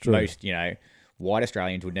most white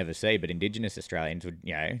Australians would never see, but Indigenous Australians would,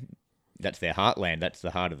 that's their heartland, that's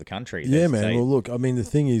the heart of the country. Yeah, man. Well, look, I mean, the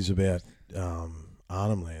thing is about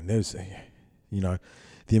Arnhem Land, there's,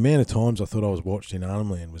 the amount of times I thought I was watched in Arnhem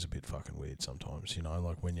Land was a bit fucking weird sometimes,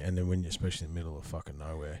 like when you're especially in the middle of fucking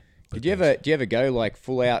nowhere. Did you ever go like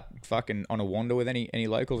full out fucking on a wander with any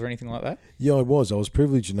locals or anything like that? Yeah, I was. I was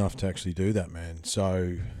privileged enough to actually do that, man.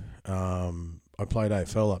 So I played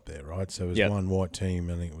AFL up there, right? So it was one white team,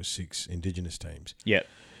 I think it was 6 Indigenous teams. Yep.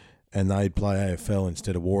 And they'd play AFL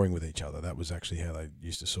instead of warring with each other. That was actually how they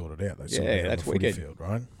used to sort it out. They sorted it out on the footy field,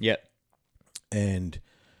 right? Yep. And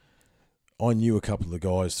I knew a couple of the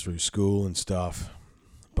guys through school and stuff,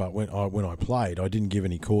 but when I played, I didn't give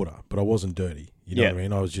any quarter, but I wasn't dirty. You know what I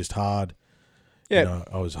mean? I was just hard. Yeah. You know,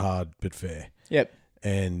 I was hard but fair. Yep.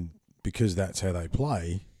 And because that's how they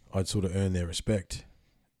play, I'd sort of earn their respect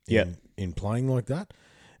in playing like that.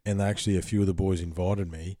 And actually, a few of the boys invited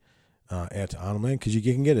me out to Arnhem Land because you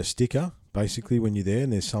can get a sticker basically when you're there,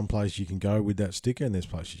 and there's some place you can go with that sticker, and there's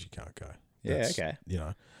places you can't go. That's, okay. You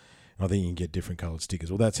know, I think you can get different coloured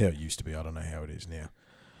stickers. Well, that's how it used to be. I don't know how it is now.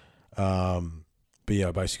 But yeah,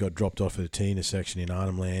 I basically got dropped off at a Tina section in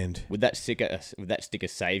Arnhem Land. Would that sticker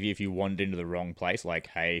save you if you wandered into the wrong place? Like,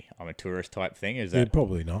 hey, I'm a tourist type thing. Is that? Yeah,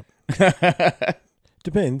 probably not.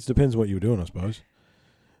 Depends what you were doing, I suppose.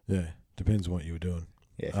 Yeah, depends on what you were doing.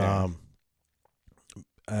 Yeah. Fair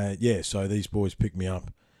enough. So these boys picked me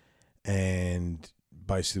up, and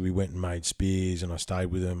basically we went and made spears, and I stayed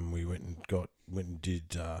with them. We went and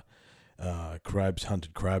did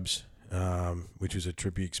hunted crabs, which was a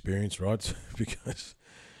trippy experience, right? Because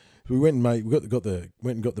we went and got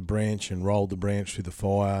the branch and rolled the branch through the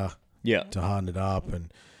fire, to harden it up,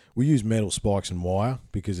 and we used metal spikes and wire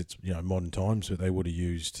because it's modern times, so they would have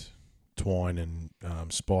used twine and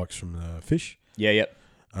spikes from the fish. Yeah. Yep.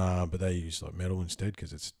 But they use like metal instead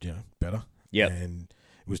because it's better. Yeah. And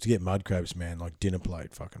it was to get mud crabs, man, like dinner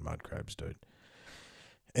plate fucking mud crabs, dude.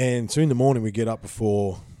 And so in the morning we get up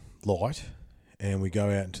before light and we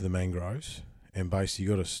go out into the mangroves, and basically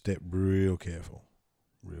you got to step real careful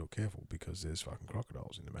because there's fucking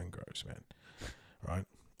crocodiles in the mangroves, man. Right?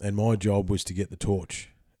 And my job was to get the torch,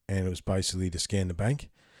 and it was basically to scan the bank,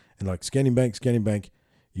 and like scanning bank,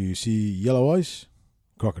 you see yellow eyes,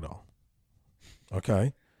 crocodile.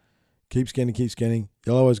 Okay. Keep scanning.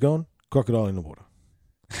 Yellow eyes gone, crocodile in the water.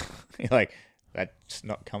 You're like, that's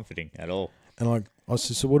not comforting at all. And I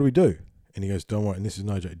said, so what do we do? And he goes, don't worry. And this is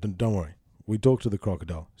no joke. Don't worry. We talk to the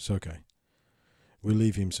crocodile. It's okay. We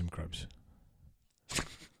leave him some crabs.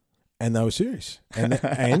 And they were serious. And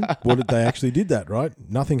they actually did that, right?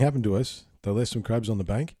 Nothing happened to us. They left some crabs on the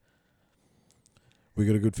bank. We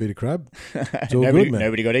got a good feed of crab. It's all good, man.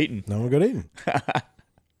 Nobody got eaten. No one got eaten.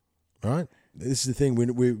 Right? This is the thing.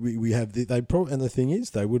 We have and the thing is,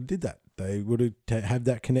 they would have did that. They would have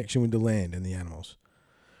that connection with the land and the animals.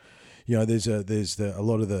 There's a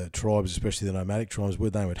lot of the tribes, especially the nomadic tribes, where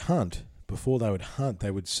they would hunt. Before they would hunt,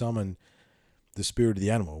 they would summon the spirit of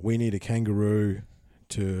the animal. We need a kangaroo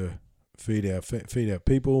to feed our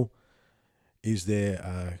people. Is there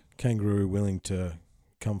a kangaroo willing to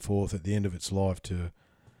come forth at the end of its life to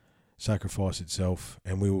sacrifice itself,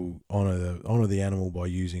 and we will honor the animal by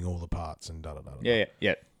using all the parts and da da da.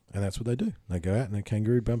 Yeah. And that's what they do. They go out and a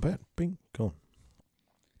kangaroo bump out, bing, gone.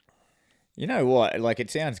 You know what? Like, it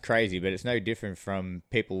sounds crazy, but it's no different from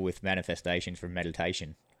people with manifestations from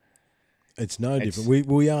meditation. It's no different.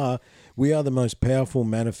 We are the most powerful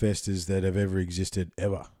manifestors that have ever existed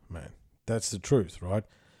ever, man. That's the truth, right?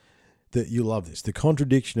 That you love this. The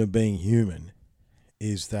contradiction of being human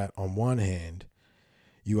is that on one hand,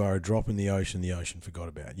 you are a drop in the ocean forgot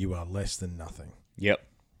about. You are less than nothing. Yep.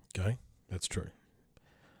 Okay? That's true.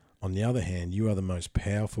 On the other hand, you are the most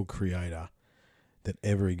powerful creator that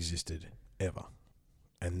ever existed, ever.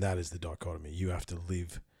 And that is the dichotomy. You have to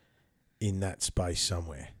live in that space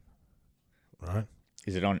somewhere. Right?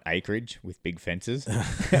 Is it on acreage with big fences?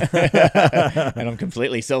 And I'm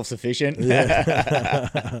completely self-sufficient.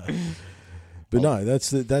 Yeah. But no,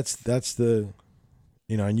 that's the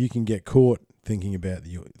and you can get caught thinking about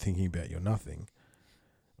your nothing,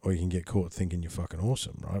 or you can get caught thinking you're fucking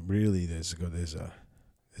awesome, right? Really, there's a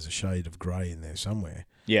shade of grey in there somewhere.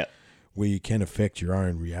 Yeah. Where you can affect your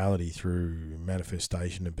own reality through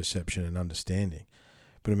manifestation and perception and understanding.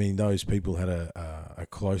 But I mean, those people had a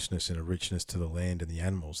closeness and a richness to the land and the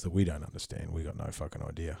animals that we don't understand. We got no fucking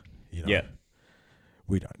idea. Yeah.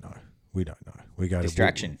 We don't know. We go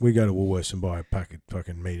Distraction. We go to Woolworths and buy a packet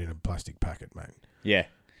fucking meat in a plastic packet, mate. Yeah.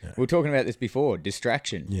 We were talking about this before.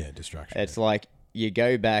 Distraction. Yeah, distraction. It's like you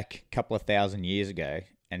go back a couple of thousand years ago,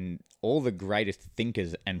 and all the greatest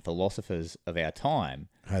thinkers and philosophers of our time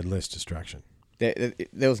had less distraction.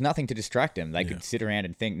 There was nothing to distract them. They could sit around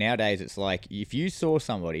and think. Nowadays, it's like if you saw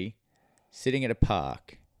somebody sitting at a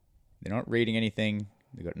park, they're not reading anything,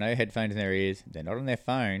 they've got no headphones in their ears, they're not on their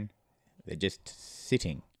phone, they're just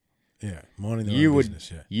sitting. Yeah, minding their own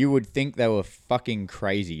business, yeah. You would think they were fucking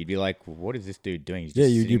crazy. You'd be like, what is this dude doing? He's Yeah,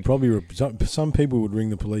 just you'd probably... Some people would ring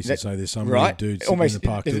the police and say there's some right? dude sitting in the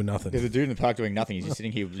park doing nothing. There's a dude in the park doing nothing. He's just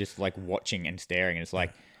sitting here just like watching and staring. And it's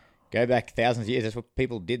like, go back thousands of years. That's what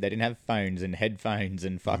people did. They didn't have phones and headphones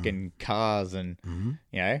and fucking cars and,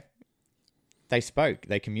 you know, they spoke,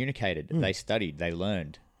 they communicated, they studied, they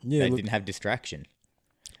learned. Yeah, they didn't have distraction.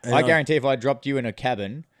 I guarantee if I dropped you in a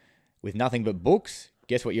cabin with nothing but books,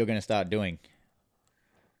 guess what you're going to start doing?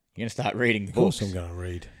 You're going to start reading books. Of course I'm going to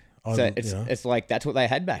read. So it's like that's what they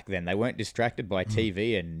had back then. They weren't distracted by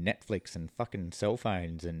TV and Netflix and fucking cell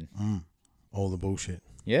phones and all the bullshit.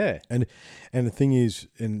 Yeah. And the thing is,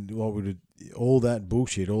 all that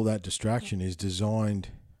bullshit, all that distraction is designed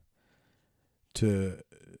to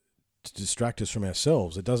distract us from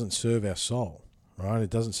ourselves. It doesn't serve our soul, right? It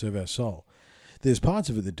doesn't serve our soul. There's parts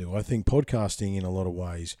of it that do. I think podcasting in a lot of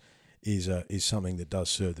ways is something that does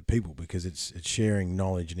serve the people because it's sharing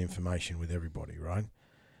knowledge and information with everybody, right?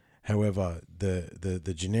 However,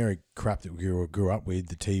 the generic crap that we grew up with,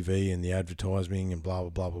 the TV and the advertising and blah, blah,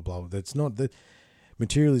 blah, blah, blah, that's not...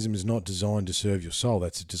 Materialism is not designed to serve your soul.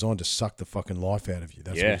 That's designed to suck the fucking life out of you.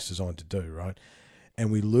 That's what it's designed to do, right?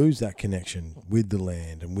 And we lose that connection with the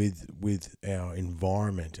land and with our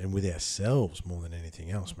environment and with ourselves more than anything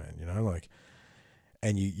else, man. You know, like,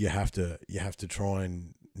 and you have to try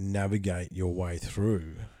and navigate your way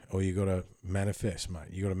through, or you got to manifest, mate.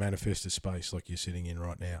 You got to manifest a space like you're sitting in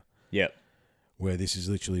right now. Yep. Where this is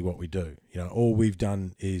literally what we do. You know, all we've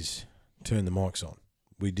done is turn the mics on.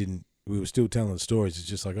 We were still telling the stories. It's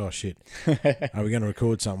just like, oh shit, are we going to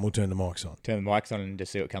record something? We'll turn the mics on. Turn the mics on and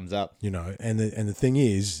just see what comes up. You know, and the thing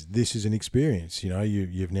is, this is an experience. You know,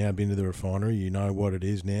 you've now been to the refinery. You know what it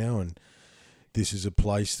is now, and this is a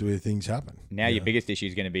place where things happen. Now your biggest issue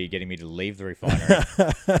is going to be getting me to leave the refinery.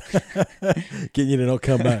 Getting you to not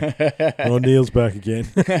come back. Oh, Neil's back again.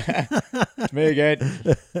 It's me again.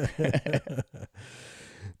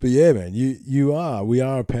 But yeah, man, we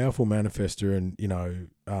are a powerful manifester, and you know,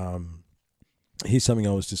 here's something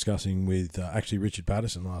I was discussing with actually Richard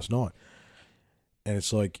Patterson last night, and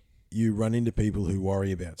it's like you run into people who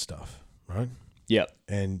worry about stuff, right? Yep.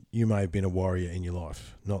 And you may have been a warrior in your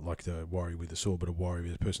life, not like the warrior with the sword, but a warrior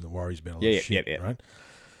with a person that worries about a lot of shit, right?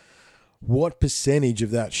 What percentage of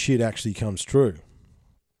that shit actually comes true?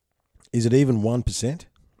 Is it even 1%?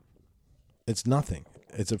 It's nothing.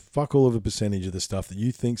 It's a fuck all of a percentage of the stuff that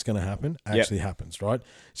you think's going to happen actually happens, right?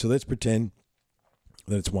 So let's pretend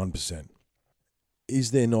that it's 1%.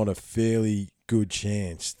 Is there not a fairly good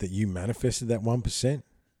chance that you manifested that 1%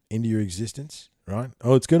 into your existence, right?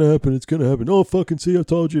 Oh, it's going to happen. It's going to happen. Oh, fucking see, I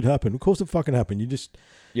told you it'd happen. Of course it fucking happened. You just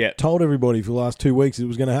told everybody for the last 2 weeks it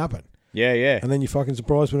was going to happen. Yeah, yeah. And then you're fucking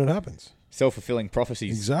surprised when it happens. Self-fulfilling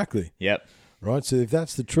prophecies. Exactly. Yep. Right? So if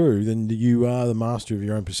that's the truth, then you are the master of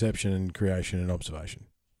your own perception and creation and observation.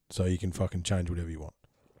 So you can fucking change whatever you want.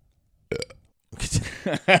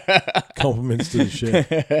 Compliments to the chef.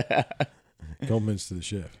 Compliments to the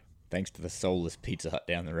chef. Thanks to the soulless Pizza Hut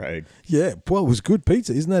down the road. Yeah, well, it was good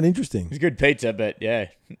pizza. Isn't that interesting? It was good pizza, but yeah,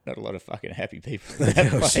 not a lot of fucking happy people.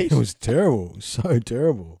 It was terrible. So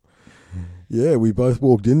terrible. Yeah, we both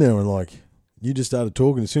walked in there and like, you just started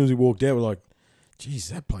talking. As soon as we walked out, we're like, geez,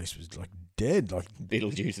 that place was like dead. Like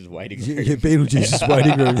Beetlejuice's waiting room. Yeah, Beetlejuice's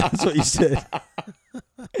waiting room. That's what you said.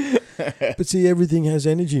 But see, everything has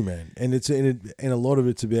energy, man, and and a lot of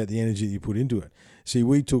it's about the energy that you put into it. See,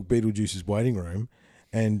 we took Beetlejuice's waiting room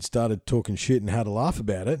and started talking shit and had a laugh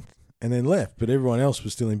about it, and then left. But everyone else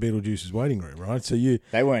was still in Beetlejuice's waiting room, right? So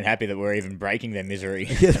they weren't happy that we're even breaking their misery.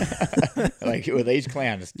 Like, who are these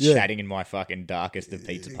clowns chatting in my fucking darkest of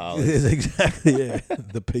pizza parlors? Yes, exactly. Yeah,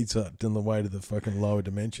 the pizza Hut on the way to the fucking lower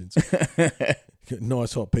dimensions.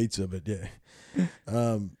 Nice hot pizza, but yeah,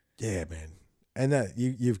 yeah, man. And that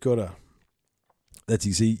you've got to. That's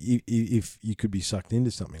easy. If you could be sucked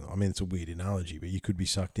into something. I mean, it's a weird analogy, but you could be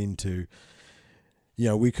sucked into. You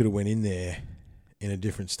know, we could have went in there in a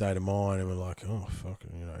different state of mind, and we're like, oh fuck,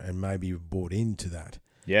 you know, and maybe you've bought into that.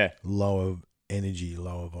 Yeah. Lower energy,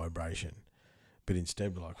 lower vibration, but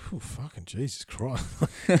instead we're like, oh fucking Jesus Christ,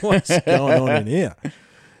 what's going on in here?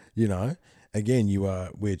 You know, again,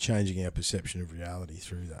 we're changing our perception of reality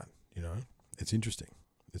through that. You know, it's interesting.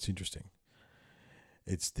 It's interesting.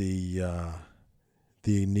 It's the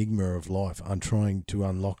enigma of life. I'm trying to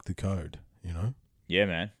unlock the code, you know? Yeah,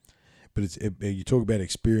 man. But you talk about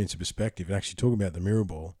experience and perspective, and actually talking about the mirror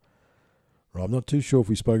ball. Right, I'm not too sure if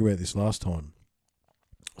we spoke about this last time.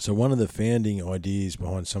 So one of the founding ideas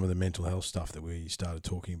behind some of the mental health stuff that we started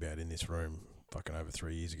talking about in this room fucking over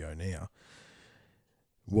 3 years ago now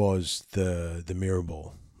was the mirror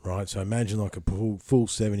ball, right? So imagine like a full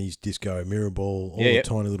 70s disco mirror ball, all the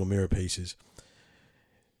tiny little mirror pieces.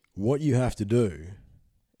 What you have to do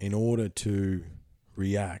in order to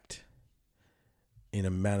react in a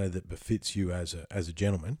manner that befits you as a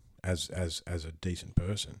gentleman, as a decent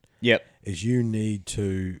person, Yep. is you need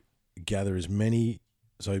to gather as many.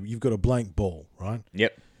 So you've got a blank ball, right?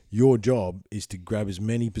 Yep. Your job is to grab as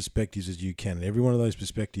many perspectives as you can. And every one of those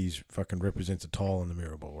perspectives fucking represents a tile on the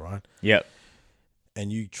mirror ball, right? Yep.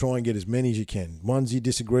 And you try and get as many as you can. Ones you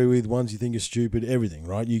disagree with, ones you think are stupid, everything,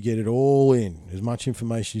 right? You get it all in, as much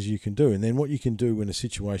information as you can do. And then what you can do when a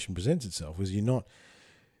situation presents itself is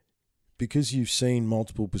because you've seen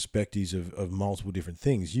multiple perspectives of multiple different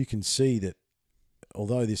things, you can see that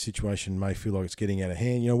although this situation may feel like it's getting out of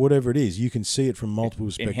hand, whatever it is, you can see it from multiple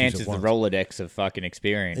perspectives Enhances at once. the Rolodex of fucking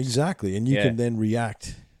experience. Exactly. And you can then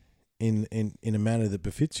react in a manner that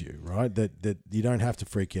befits you, right? That you don't have to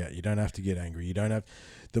freak out. You don't have to get angry. You don't have...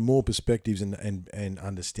 The more perspectives and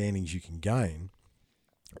understandings you can gain,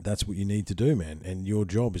 that's what you need to do, man. And your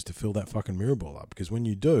job is to fill that fucking mirror ball up. Because when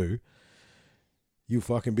you do, you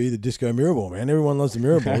fucking be the disco mirror ball, man. Everyone loves the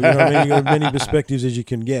mirror ball. You know what I mean? You got as many perspectives as you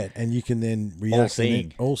can get, and you can then react.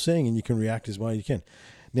 All seeing, and you can react as well as you can.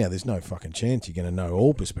 Now, there's no fucking chance you're going to know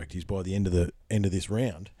all perspectives by the end of this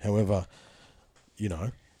round. However,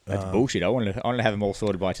 that's bullshit. I want to have them all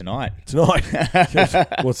sorted by tonight. Tonight?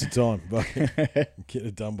 What's the time? Get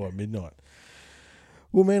it done by midnight.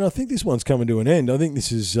 Well, man, I think this one's coming to an end. I think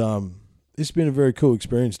this has been a very cool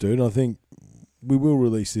experience, dude. And I think we will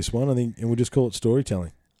release this one, and we'll just call it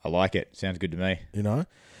storytelling. I like it. Sounds good to me.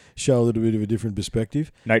 Show a little bit of a different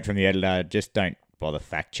perspective. Note from the editor, just don't bother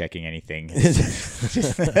fact-checking anything.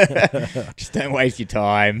 just don't waste your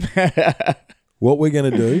time. What we're going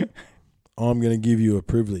to do, I'm going to give you a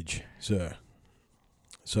privilege, sir.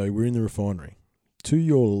 So we're in the refinery. To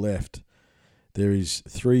your left, there is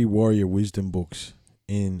 3 Warrior Wisdom books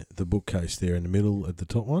in the bookcase there in the middle at the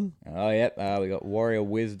top one. Oh, yep. We got Warrior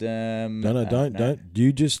Wisdom. No, don't.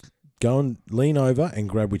 You just go and lean over and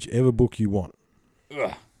grab whichever book you want.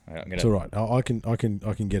 Ugh. It's all right. I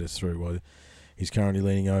can get us through while he's currently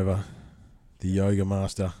leaning over. The yoga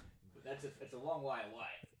master. It's a long way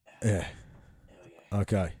away. Yeah.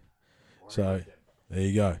 Okay. So there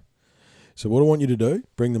you go. So what I want you to do,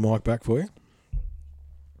 bring the mic back for you.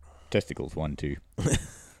 Testicles 1, 2.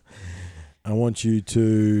 I want you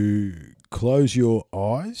to close your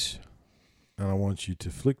eyes, and I want you to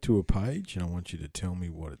flick to a page, and I want you to tell me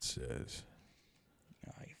what it says.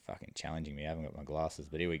 Oh, you're fucking challenging me. I haven't got my glasses,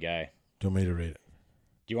 but here we go. Do you want me to read it?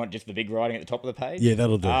 Do you want just the big writing at the top of the page? Yeah,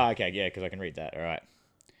 that'll do. Okay, yeah, because I can read that. All right.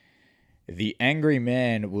 The angry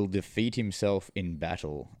man will defeat himself in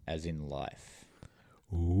battle as in life.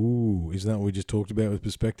 Ooh, isn't that what we just talked about with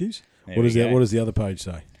perspectives? There What we go. What does the other page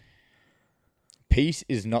say? Peace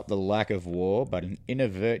is not the lack of war, but an inner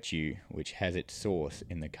virtue which has its source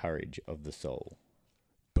in the courage of the soul.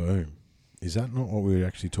 Boom. Is that not what we were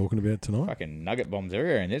actually talking about tonight? Fucking nugget bombs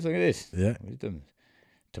everywhere in this. Look at this. Yeah. Wisdom.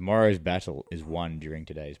 Tomorrow's battle is won during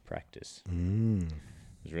today's practice. Mm.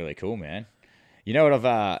 It's really cool, man. You know what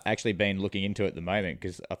I've actually been looking into at the moment,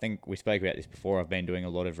 because I think we spoke about this before. I've been doing a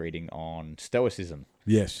lot of reading on Stoicism.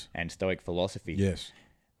 Yes. And Stoic philosophy. Yes.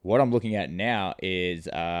 What I'm looking at now is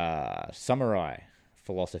samurai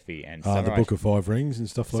philosophy and samurai. The Book of Five Rings and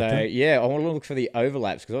stuff like that. So, yeah, I want to look for the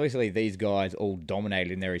overlaps, because obviously these guys all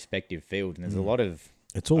dominated in their respective fields, and there's a lot of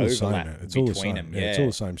It's all the same, overlap man. It's all the same. them. Yeah, it's all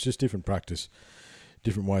the same. It's just different practice,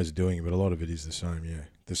 different ways of doing it, but a lot of it is the same, yeah.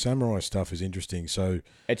 The samurai stuff is interesting. So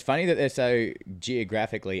It's funny that they're so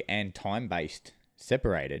geographically and time-based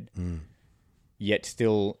separated, yet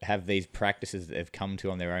still have these practices that have come to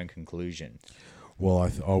on their own conclusions. well,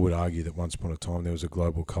 I would argue that once upon a time there was a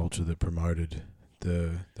global culture that promoted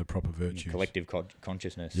the proper virtues. Collective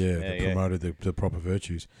consciousness. Yeah, that promoted the proper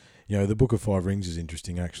virtues. The Book of Five Rings is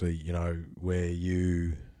interesting, actually, where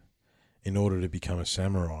you, in order to become a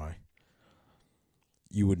samurai,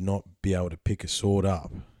 you would not be able to pick a sword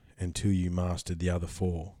up until you mastered the other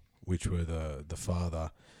 4, which were the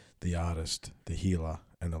father, the artist, the healer,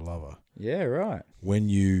 and the lover. Yeah, right. When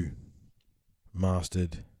you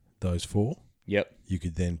mastered those 4, Yep. you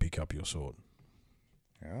could then pick up your sword.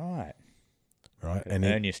 Right. Right? And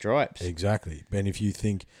earn your stripes. Exactly. And if you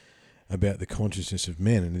think about the consciousness of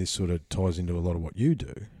men, and this sort of ties into a lot of what you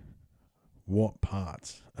do, what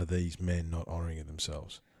parts are these men not honouring of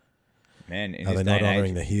themselves? Man, in Are this they day not and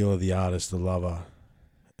honouring age, the healer, the artist, the lover,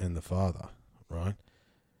 and the father, right?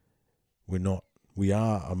 We're not. We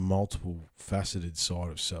are a multiple faceted side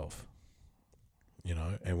of self,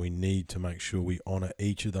 and we need to make sure we honour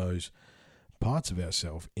each of those parts of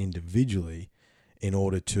ourselves individually in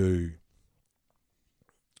order to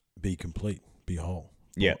be complete, be whole.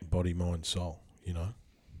 Yeah. Body, mind, soul, you know.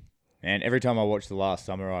 And every time I watch The Last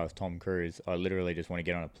Samurai with Tom Cruise, I literally just want to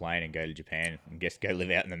get on a plane and go to Japan and just go live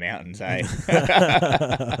out in the mountains, eh?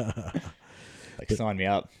 Sign me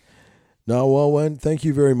up. No, well, Wayne, thank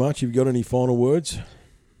you very much. You've got any final words?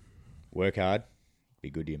 Work hard. Be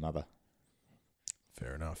good to your mother.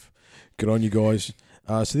 Fair enough. Good on you guys.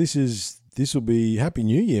 So this will be Happy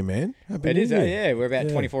New Year, man. Happy New Year. Yeah. We're about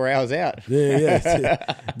 24 hours out.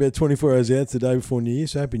 Yeah. About 24 hours out. It's the day before New Year.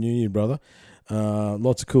 So Happy New Year, brother.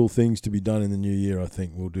 Lots of cool things to be done in the new year. I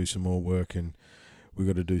think we'll do some more work, and we've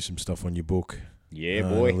got to do some stuff on your book. Yeah,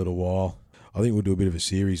 boy. In a little while. I think we'll do a bit of a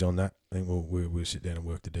series on that. I think we'll sit down and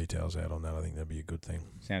work the details out on that. I think that'd be a good thing.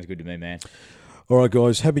 Sounds good to me, man. All right,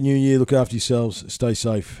 guys. Happy New Year. Look after yourselves. Stay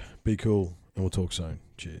safe. Be cool. And we'll talk soon.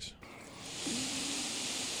 Cheers.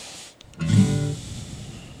 Do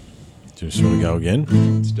you just want to go again?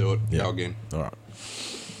 Let's do it. Yeah. Go again. All right.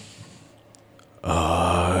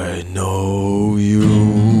 I know you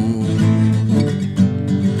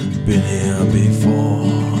been here before.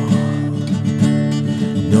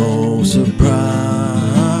 No surprises,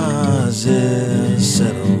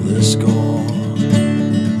 settle the score.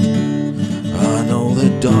 I know the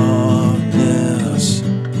darkness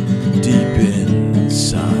deep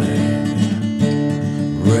inside,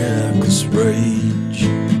 reckless rage,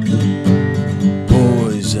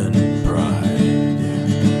 poison pride.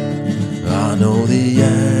 I know the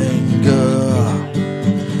anger,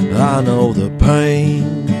 I know the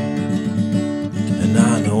pain, and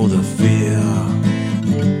I know the fear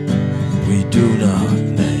we do not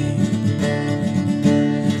name.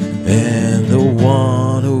 And the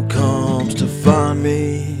one who comes to find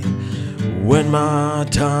me when my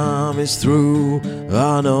time is through,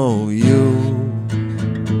 I know you,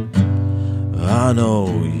 I know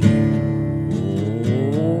you.